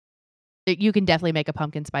 You can definitely make a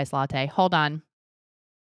pumpkin spice latte. Hold on.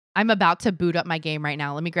 I'm about to boot up my game right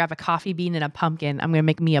now. Let me grab a coffee bean and a pumpkin. I'm going to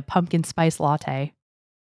make me a pumpkin spice latte.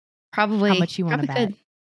 Probably. How much you want to Probably bet? could.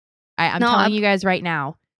 I'm No, telling you guys right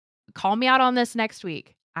now. Call me out on this next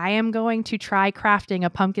week. I am going to try crafting a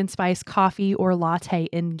pumpkin spice coffee or latte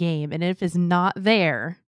in game. And if it's not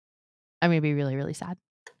there, I'm going to be really, really sad.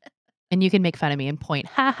 And you can make fun of me and point,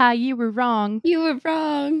 haha, you were wrong. You were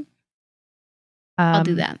wrong. I'll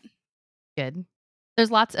do that. Good.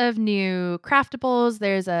 There's lots of new craftables.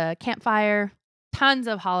 There's a campfire, tons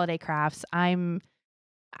of holiday crafts.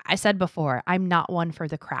 I said before, I'm not one for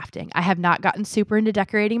the crafting. I have not gotten super into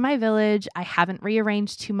decorating my village. I haven't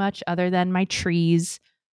rearranged too much other than my trees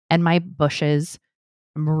and my bushes.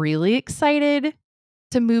 I'm really excited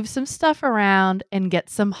to move some stuff around and get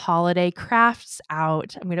some holiday crafts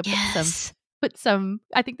out. I'm going to put some,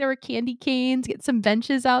 I think there were candy canes, get some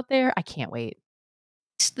benches out there. I can't wait.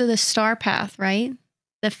 The Star Path, right?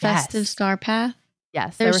 The festive Star Path.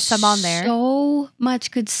 Yes, there was some on there. So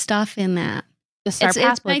much good stuff in that. The Star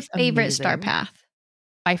Path it's my favorite amazing. Star Path.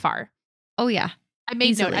 By far. Oh, yeah. I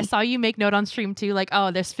made note. I saw you make note on stream too. Like,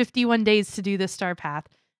 oh, there's 51 days to do this Star Path.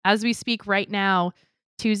 As we speak right now,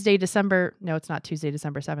 no, it's not Tuesday,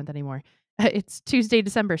 December 7th anymore. It's Tuesday,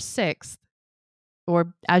 December 6th.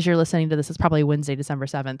 Or as you're listening to this, it's probably Wednesday, December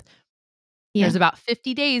 7th. Yeah. There's about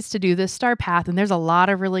 50 days to do this Star Path, and there's a lot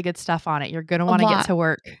of really good stuff on it. You're going to want to get to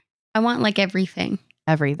work. I want like everything.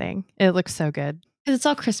 Everything. It looks so good. Because it's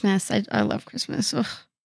all Christmas. I love Christmas. Ugh.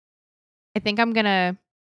 I think I'm going to,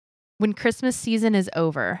 when Christmas season is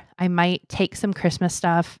over, I might take some Christmas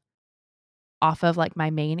stuff off of like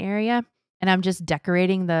my main area, and I'm just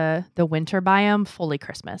decorating the winter biome fully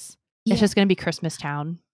Christmas. Yeah. It's just going to be Christmas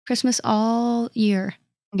town. Christmas all year.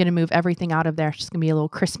 I'm going to move everything out of there. It's just going to be a little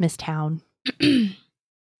Christmas town. I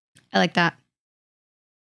like that.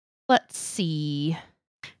 Let's see.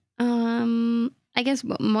 I guess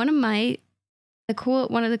one of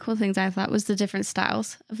the cool things I thought was the different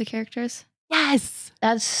styles of the characters. Yes.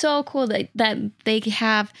 That's so cool that they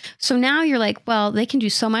have. So now you're like, well, they can do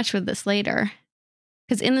so much with this later.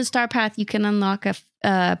 Because in the Star Path, you can unlock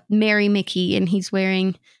a Merry Mickey, and he's wearing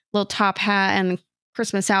a little top hat and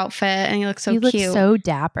Christmas outfit, and he looks so cute. He looks so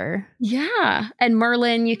dapper. Yeah. And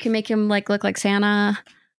Merlin, you can make him like look like Santa,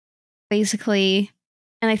 basically.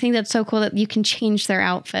 And I think that's so cool that you can change their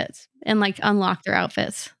outfits and like unlock their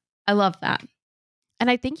outfits. I love that. And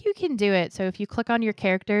I think you can do it. So if you click on your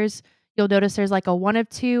characters, you'll notice there's like a 1 of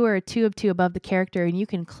 2 or a 2 of 2 above the character, and you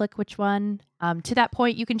can click which one. To that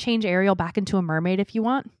point, you can change Ariel back into a mermaid if you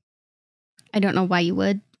want. I don't know why you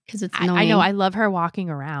would, because it's annoying. I know. I love her walking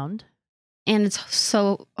around. And it's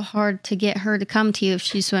so hard to get her to come to you if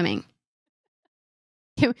she's swimming.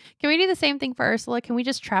 Can we do the same thing for Ursula? Can we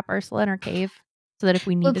just trap Ursula in her cave so that if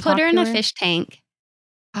we need to put her in a fish tank?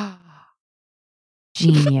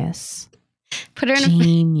 Genius. Put her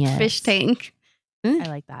in a fish tank. I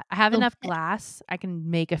like that. I have enough glass. I can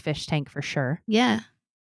make a fish tank for sure. Yeah.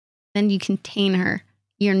 Then you contain her.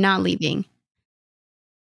 You're not leaving.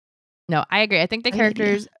 No, I agree. I think the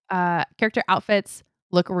character outfits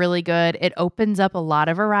look really good. It opens up a lot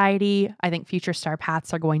of variety. I think future Star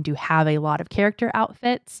Paths are going to have a lot of character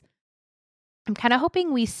outfits. I'm kind of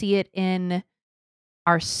hoping we see it in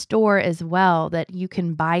our store as well, that you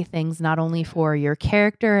can buy things not only for your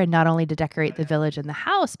character and not only to decorate the village and the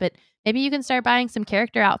house, but maybe you can start buying some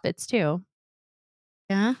character outfits too.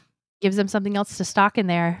 Yeah. Gives them something else to stock in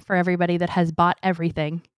there for everybody that has bought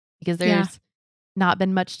everything, because there's not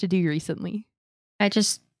been much to do recently. I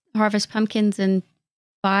just harvest pumpkins and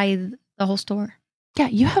buy the whole store. Yeah,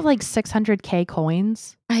 you have like 600k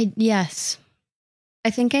coins. Yes. I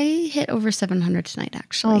think I hit over 700 tonight,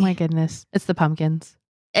 actually. Oh my goodness. It's the pumpkins.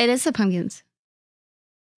 It is the pumpkins.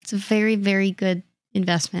 It's a very, very good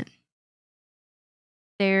investment.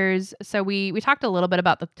 So we talked a little bit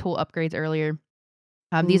about the tool upgrades earlier.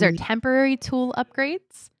 These are temporary tool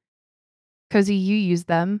upgrades. Cozy, you use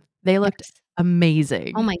them. They looked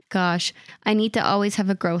amazing. Oh my gosh. I need to always have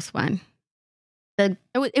a growth one. It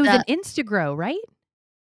was an Instagrow, right?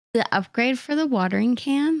 The upgrade for the watering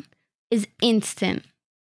can is instant.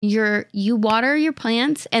 You water your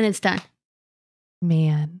plants and it's done.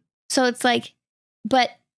 Man. So it's like, but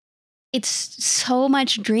it's so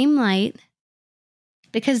much Dreamlight,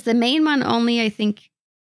 because the main one only, I think,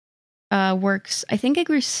 works. I think I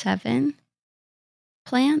grew 7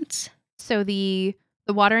 plants. So the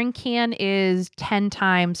watering can is 10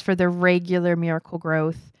 times for the regular miracle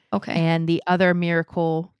growth. Okay. And the other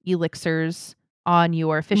miracle elixirs on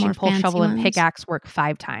your fishing pole, shovel, and pickaxe work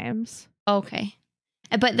 5 times. Okay.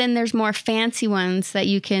 But then there's more fancy ones that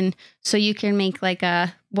you can make like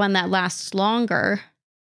a one that lasts longer.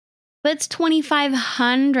 But it's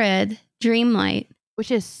 2,500 Dreamlight.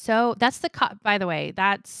 Which is by the way,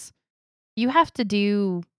 you have to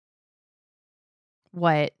do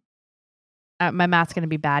what? My math's going to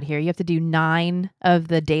be bad here. You have to do 9 of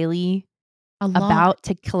the daily A lot. about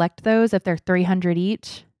to collect those if they're 300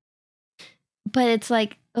 each. But it's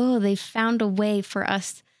like, oh, they found a way for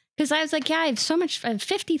us. Because I was like, yeah, I have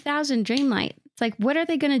 50,000 Dreamlight. It's like, what are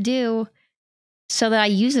they going to do so that I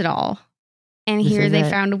use it all? And This here is they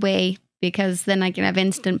it. found a way because then I can have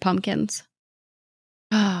instant pumpkins.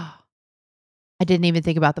 I didn't even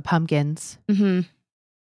think about the pumpkins. Mm-hmm.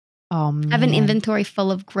 Oh, man. I have an inventory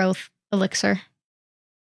full of growth elixir.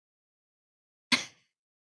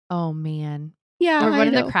 Oh, man. Yeah, Or I one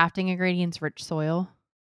of know. the crafting ingredients rich soil?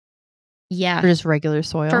 Yeah. Or just regular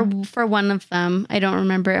soil? For one of them. I don't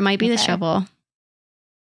remember. It might be the Okay. shovel.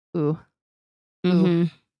 Ooh. Mm-hmm.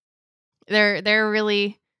 They're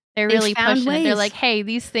really found pushing it. They're ways. like, hey,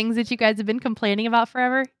 these things that you guys have been complaining about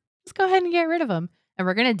forever, let's go ahead and get rid of them. And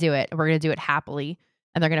we're going to do it. We're going to do it happily.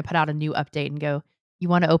 And they're going to put out a new update and go, you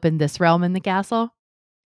want to open this realm in the castle?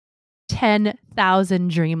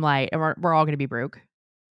 10,000 Dreamlight. And we're all going to be broke.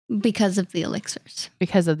 Because of the elixirs.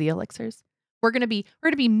 Because of the elixirs. We're going to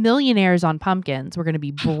be millionaires on pumpkins. We're going to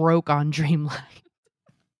be broke on Dreamlight.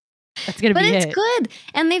 That's going to be it. But it's good.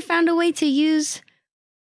 And they found a way to use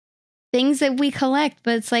things that we collect.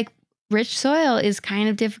 But it's like rich soil is kind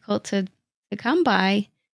of difficult to come by.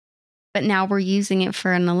 But now we're using it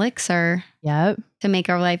for an elixir. Yep. To make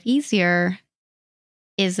our life easier.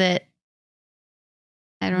 Is it?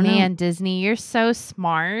 I don't know. Man, Disney, you're so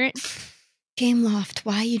smart. Gameloft,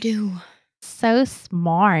 why you do? So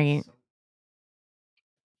smart.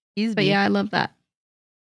 But yeah, I love that.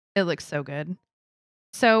 It looks so good.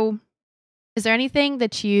 So, is there anything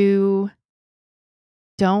that you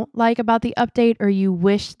don't like about the update or you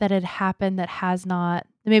wish that had happened that has not,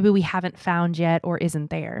 maybe we haven't found yet or isn't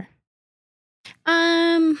there?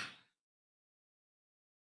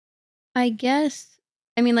 I guess,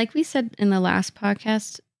 I mean, like we said in the last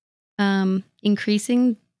podcast,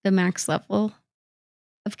 increasing the max level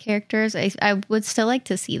of characters, I would still like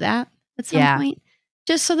to see that at some point.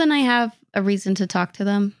 Just so then I have a reason to talk to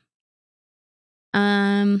them.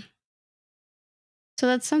 So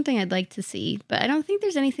that's something I'd like to see, but I don't think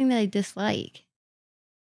there's anything that I dislike.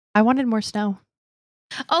 I wanted more snow.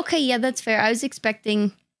 Okay, yeah, that's fair. I was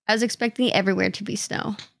expecting everywhere to be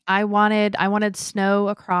snow. I wanted snow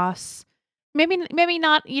across. Maybe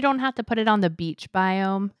not. You don't have to put it on the beach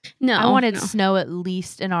biome. No, I wanted snow at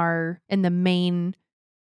least in the main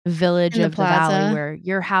village of the valley where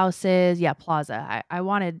your house is. Yeah, plaza. I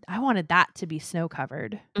wanted that to be snow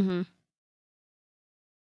covered. Mm-hmm.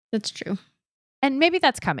 That's true. And maybe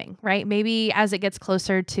that's coming, right? Maybe as it gets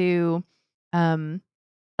closer to the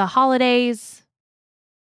holidays,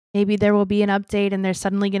 maybe there will be an update and there's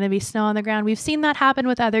suddenly going to be snow on the ground. We've seen that happen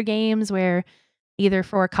with other games where either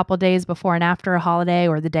for a couple days before and after a holiday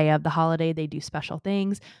or the day of the holiday, they do special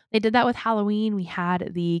things. They did that with Halloween. We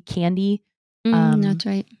had the candy that's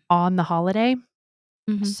right. on the holiday.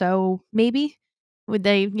 Mm-hmm. So maybe would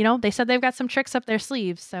they, they said they've got some tricks up their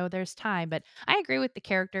sleeves, so there's time. But I agree with the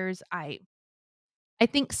characters. I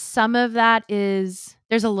think some of that is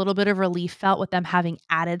there's a little bit of relief felt with them having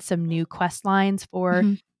added some new quest lines for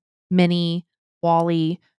Minnie,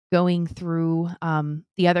 Wally, going through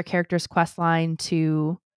the other character's quest line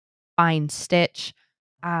to find Stitch.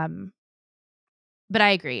 But I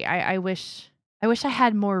agree. I wish I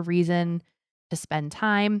had more reason to spend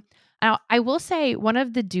time. Now, I will say one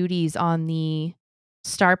of the duties on the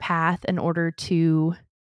Star Path in order to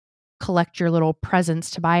collect your little presents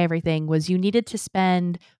to buy everything was you needed to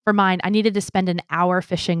spend, for mine, I needed to spend an hour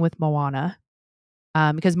fishing with Moana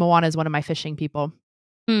because Moana is one of my fishing people.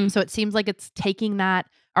 So it seems like it's taking that,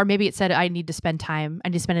 or maybe it said I need to spend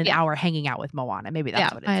an hour hanging out with Moana. Maybe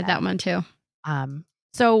that's what it said. I had that one too.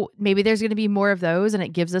 So maybe there's going to be more of those and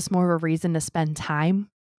it gives us more of a reason to spend time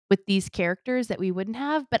with these characters that we wouldn't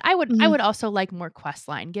have. But I would also like more quest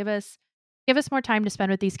line. Give us more time to spend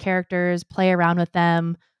with these characters, play around with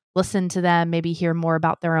them, listen to them, maybe hear more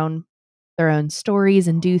about their own stories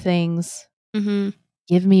and do things.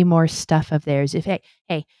 Give me more stuff of theirs.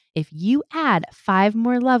 If you add 5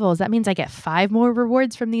 more levels, that means I get 5 more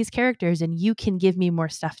rewards from these characters and you can give me more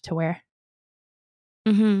stuff to wear.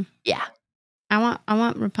 Yeah. I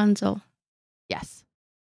want Rapunzel. Yes.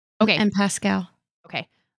 Okay. And Pascal. Okay.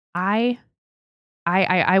 I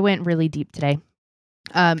went really deep today.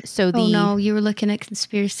 So oh no, you were looking at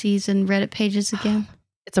conspiracies and Reddit pages again.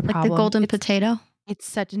 It's a problem. Like the golden potato.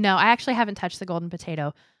 It's no. I actually haven't touched the golden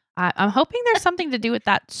potato. I'm hoping there's something to do with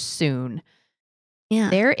that soon. Yeah.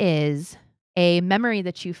 There is a memory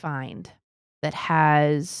that you find that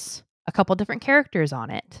has a couple different characters on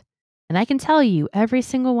it. And I can tell you every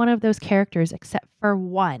single one of those characters except for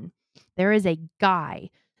one there is a guy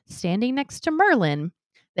standing next to Merlin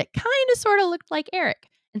that kind of sort of looked like Eric.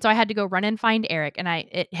 And so I had to go run and find Eric, and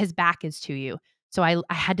his back is to you. So I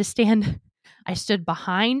had to I stood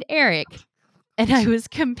behind Eric, and I was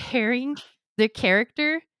comparing the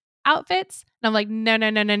character outfits. And I'm like,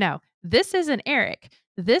 no. This isn't Eric.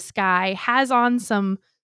 This guy has on some.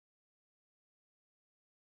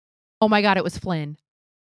 Oh my God, it was Flynn.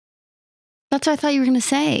 That's what I thought you were going to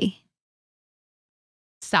say.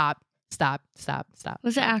 Stop.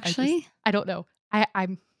 Was it actually? I don't know.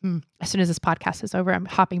 I'm as soon as this podcast is over, I'm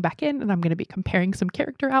hopping back in and I'm going to be comparing some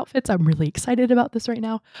character outfits. I'm really excited about this right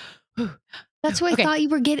now. That's what I thought you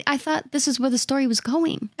were getting. I thought this is where the story was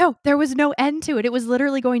going. No, there was no end to it. It was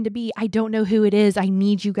literally going to be, I don't know who it is. I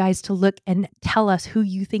need you guys to look and tell us who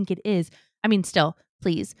you think it is. I mean, still,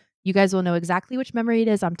 please. You guys will know exactly which memory it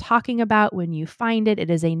is I'm talking about when you find it. It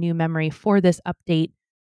is a new memory for this update.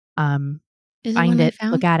 Find it,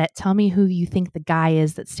 look at it. Tell me who you think the guy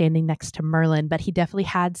is that's standing next to Merlin. But he definitely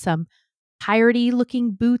had some piratey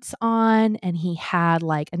looking boots on, and he had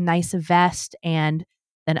like a nice vest, and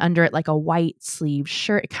then under it like a white sleeve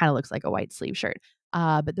shirt. It kind of looks like a white sleeve shirt.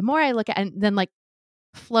 But the more I look at it, and then like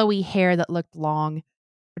flowy hair that looked long,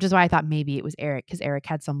 which is why I thought maybe it was Eric, because Eric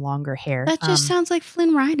had some longer hair. That just sounds like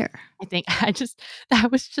Flynn Rider. I think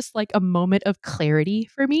that was just like a moment of clarity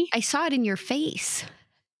for me. I saw it in your face.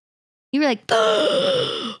 You were like,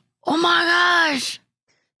 oh my gosh.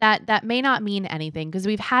 That may not mean anything, because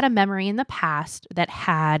we've had a memory in the past that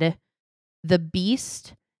had the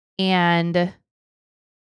Beast and I'm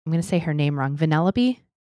going to say her name wrong, Vanellope.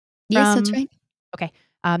 Yes, that's right. Okay.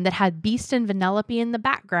 That had Beast and Vanellope in the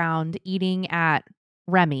background eating at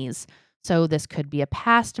Remy's. So this could be a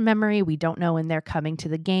past memory. We don't know when they're coming to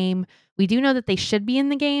the game. We do know that they should be in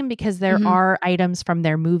the game because there are items from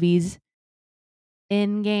their movies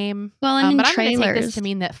in game. Well, and but in I'm going to take this trailers. to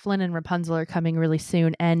mean that Flynn and Rapunzel are coming really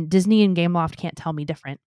soon, and Disney and Gameloft can't tell me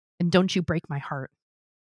different. And don't you break my heart.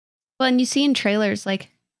 Well, and you see in trailers, like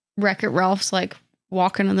Wreck-It Ralph's like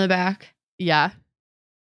walking in the back. Yeah.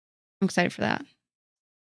 I'm excited for that.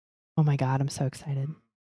 Oh my God, I'm so excited.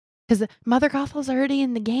 Because Mother Gothel's already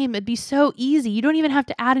in the game. It'd be so easy. You don't even have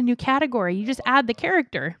to add a new category. You just add the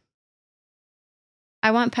character.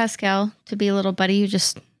 I want Pascal to be a little buddy who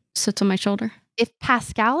just sits on my shoulder. If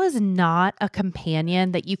Pascal is not a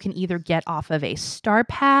companion that you can either get off of a star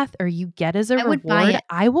path or you get as a would buy reward, it.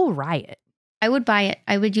 I will riot. I would buy it.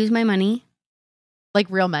 I would use my money. Like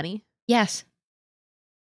real money. Yes.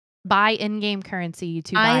 Buy in-game currency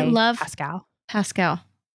to I buy love Pascal. Pascal.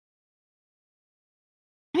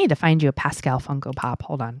 I need to find you a Pascal Funko Pop.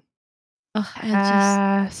 Hold on. Oh,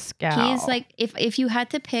 Pascal. he's like, if you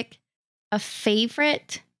had to pick a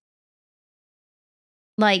favorite,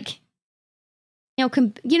 like,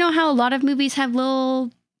 you know how a lot of movies have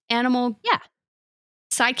little animal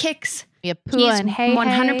sidekicks? Yeah, Pua and Hey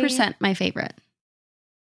 100% my favorite.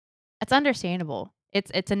 That's understandable.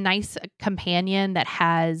 It's a nice companion that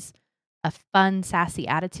has a fun, sassy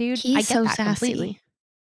attitude. He's I get so that sassy. completely.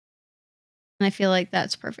 And I feel like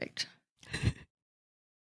that's perfect.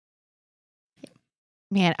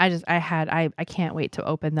 Man, I can't wait to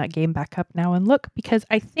open that game back up now and look, because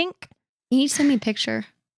I think You need to send me a picture.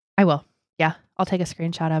 I will. Yeah, I'll take a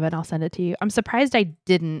screenshot of it and I'll send it to you. I'm surprised I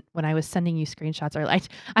didn't when I was sending you screenshots. Or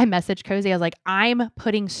I messaged Cozy. I was like, I'm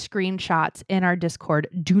putting screenshots in our Discord.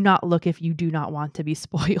 Do not look if you do not want to be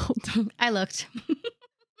spoiled. I looked.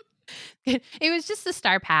 It was just the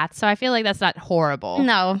star path, so I feel like that's not horrible.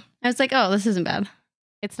 No. I was like, oh, this isn't bad.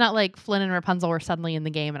 It's not like Flynn and Rapunzel were suddenly in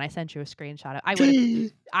the game and I sent you a screenshot.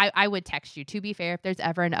 I would text you. To be fair, if there's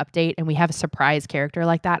ever an update and we have a surprise character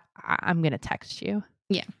like that, I'm going to text you.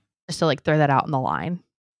 Yeah. Just to like throw that out in the line.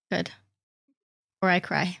 Good. Or I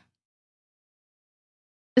cry.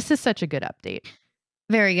 This is such a good update.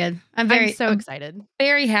 Very good. I'm so excited.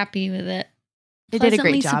 Very happy with it. They did a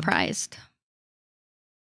great job. Surprised.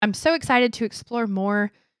 I'm so excited to explore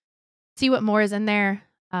more, see what more is in there.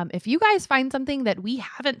 If you guys find something that we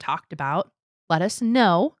haven't talked about, let us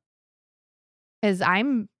know. Because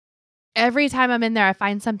every time I'm in there, I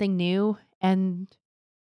find something new and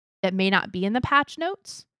that may not be in the patch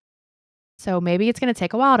notes. So maybe it's going to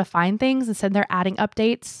take a while to find things, and then they're adding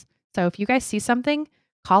updates. So if you guys see something,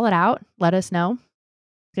 call it out. Let us know.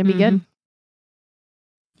 It's going to be good.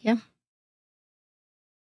 Yeah.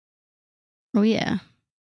 Oh, yeah.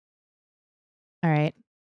 All right.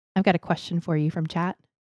 I've got a question for you from chat.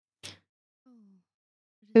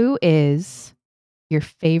 Who is your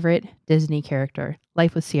favorite Disney character?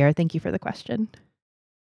 Life with Sierra, thank you for the question.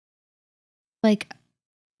 Like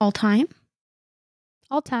all time?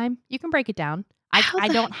 All time. You can break it down. I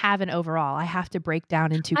don't have an overall. I have to break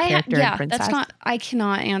down into character and princess. That's not. I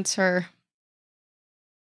cannot answer.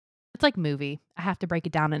 It's like movie. I have to break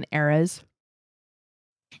it down in eras.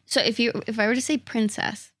 So if I were to say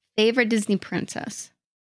princess, favorite Disney princess,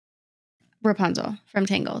 Rapunzel from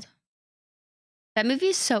Tangled. That movie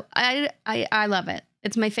is so I love it.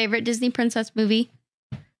 It's my favorite Disney princess movie.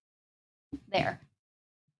 There.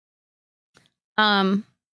 I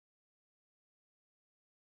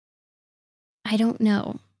don't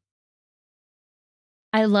know.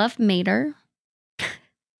 I love Mater.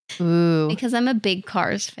 Ooh. Because I'm a big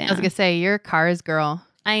Cars fan. I was going to say, you're a Cars girl.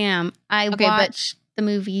 I am. I watched the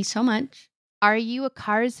movie so much. Are you a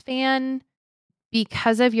Cars fan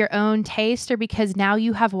because of your own taste or because now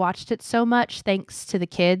you have watched it so much thanks to the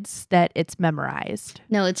kids that it's memorized?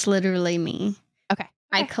 No, it's literally me. Okay.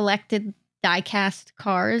 I collected die-cast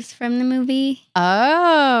cars from the movie.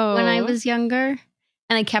 Oh. When I was younger.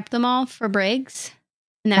 And I kept them all for Briggs.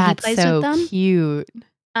 And now he plays so with them. Cute.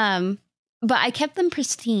 But I kept them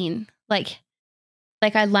pristine. Like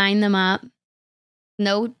I lined them up.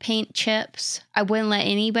 No paint chips. I wouldn't let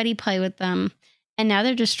anybody play with them. And now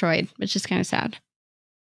they're destroyed, which is kind of sad.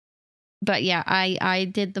 But yeah, I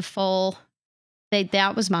did the full.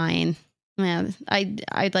 That was mine. Yeah,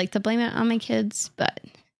 I'd like to blame it on my kids, but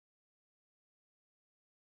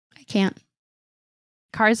I can't.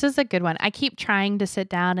 Cars is a good one. I keep trying to sit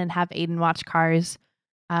down and have Aiden watch Cars.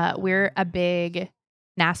 We're a big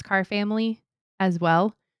NASCAR family as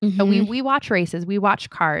well. Mm-hmm. So we watch races. We watch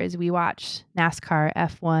Cars. We watch NASCAR,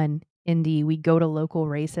 F1, Indy. We go to local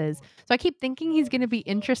races. So I keep thinking he's going to be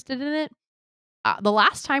interested in it. The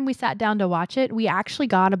last time we sat down to watch it, we actually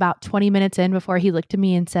got about 20 minutes in before he looked at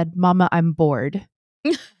me and said, "Mama, I'm bored."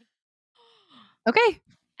 Okay.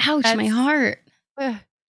 Ouch, my heart.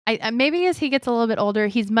 Maybe as he gets a little bit older,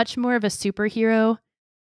 he's much more of a superhero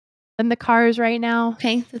than the Cars right now.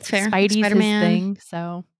 Okay, that's fair. Spidey's Spider-Man. his thing.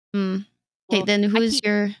 So, okay, then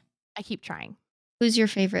I keep trying. Who's your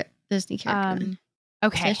favorite Disney character?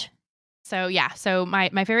 Okay. Stitch? So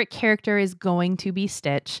my favorite character is going to be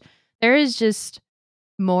Stitch. There is just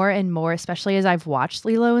more and more, especially as I've watched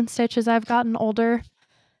Lilo and Stitch as I've gotten older,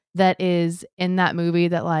 that is in that movie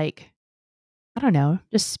that, like, I don't know,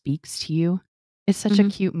 just speaks to you. It's such a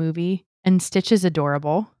cute movie, and Stitch is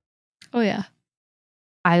adorable. Oh yeah.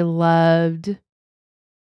 I loved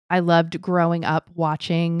growing up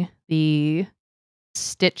watching the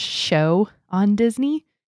Stitch show on Disney,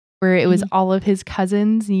 where it was all of his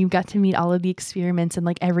cousins and you got to meet all of the experiments, and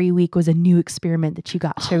like every week was a new experiment that you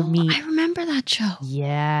got to meet. I remember that show.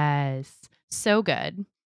 Yes. So good.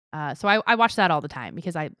 So I watched that all the time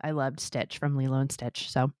because I loved Stitch from Lilo and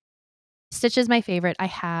Stitch. So Stitch is my favorite. I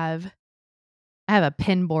have a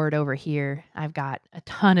pin board over here. I've got a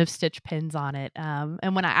ton of Stitch pins on it.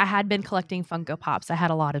 And when I had been collecting Funko Pops, I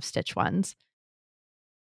had a lot of Stitch ones.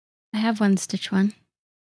 I have one Stitch one.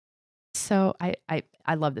 So I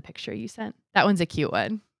love the picture you sent. That one's a cute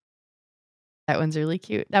one. That one's really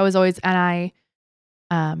cute. That was always, and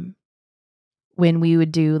when we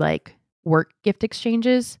would do like work gift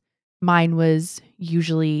exchanges, mine was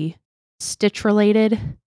usually Stitch related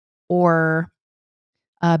or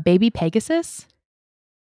Baby Pegasus.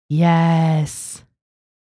 Yes.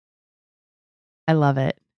 I love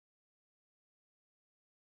it.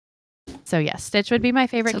 So yeah, Stitch would be my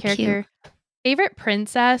favorite character. Cute. Favorite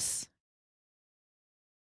princess.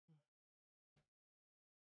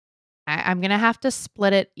 I'm going to have to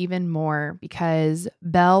split it even more because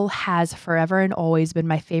Belle has forever and always been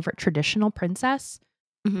my favorite traditional princess.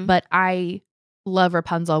 Mm-hmm. But I love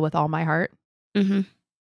Rapunzel with all my heart. Mm-hmm.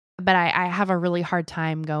 But I have a really hard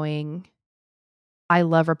time going, I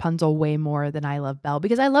love Rapunzel way more than I love Belle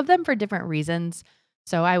because I love them for different reasons.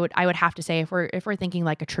 So I would have to say if we're thinking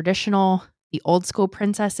like a traditional, the old school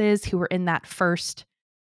princesses who were in that first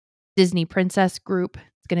Disney princess group,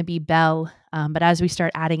 it's going to be Belle. But as we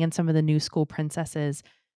start adding in some of the new school princesses,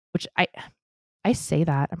 which I say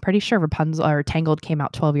that, I'm pretty sure Rapunzel or Tangled came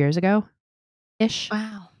out 12 years ago ish.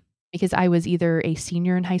 Wow. Because I was either a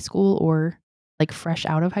senior in high school or like fresh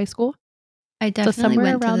out of high school. I definitely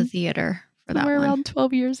went to the theater for that one. Around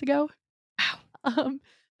 12 years ago. Wow.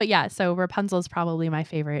 But yeah, so Rapunzel is probably my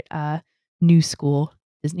favorite new school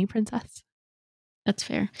Disney princess. That's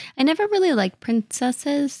fair. I never really liked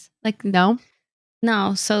princesses. Like no.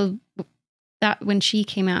 So that when she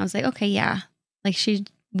came out, I was like, okay, yeah. Like she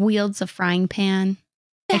wields a frying pan.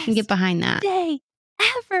 Best I can get behind that. Day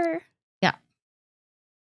ever. Yeah.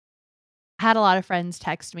 I had a lot of friends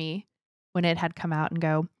text me when it had come out and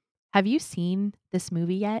go, "Have you seen this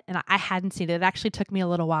movie yet?" And I hadn't seen it. It actually took me a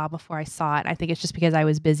little while before I saw it. I think it's just because I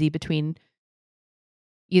was busy between,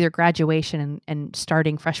 either graduation and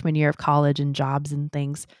starting freshman year of college and jobs and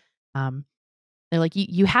things. They're like,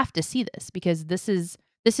 you have to see this because this is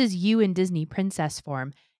you in Disney princess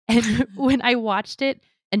form. And when I watched it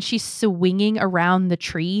and she's swinging around the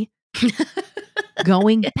tree,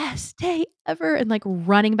 going best day ever, and like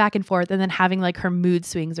running back and forth, and then having like her mood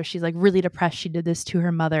swings where she's like really depressed she did this to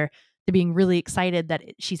her mother, to being really excited that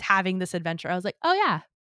she's having this adventure. I was like, oh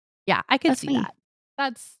yeah, I could That's see me. that.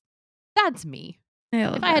 That's me.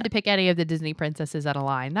 If I had to pick any of the Disney princesses at a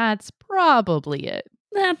line, that's probably it.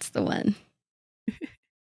 That's the one.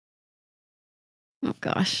 Oh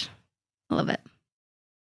gosh. I love it.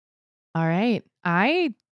 All right.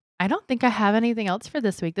 I don't think I have anything else for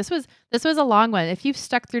this week. This was a long one. If you've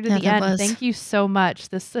stuck through to the end, thank you so much.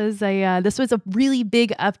 This was a really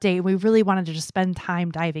big update. We really wanted to just spend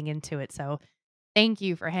time diving into it. So thank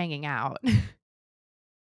you for hanging out.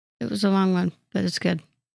 It was a long one, but it's good.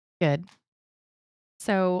 Good.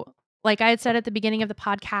 So, like I had said at the beginning of the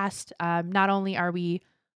podcast, not only are we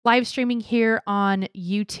live streaming here on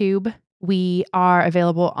YouTube, we are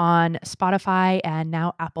available on Spotify and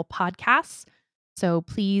now Apple Podcasts. So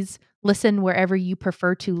please listen wherever you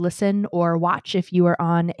prefer to listen or watch. If you are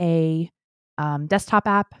on a desktop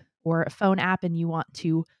app or a phone app and you want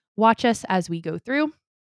to watch us as we go through,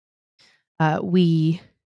 we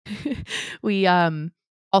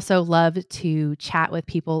also love to chat with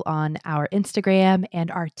people on our Instagram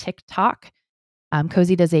and our TikTok.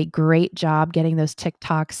 Cozy does a great job getting those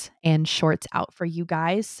TikToks and shorts out for you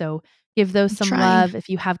guys. So give those some love. If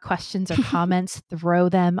you have questions or comments, throw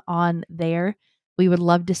them on there. We would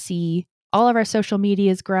love to see all of our social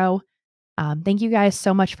medias grow. Thank you guys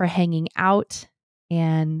so much for hanging out,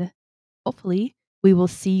 and hopefully we will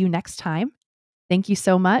see you next time. Thank you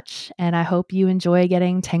so much, and I hope you enjoy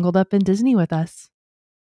getting tangled up in Disney with us.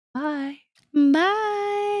 Bye. Bye.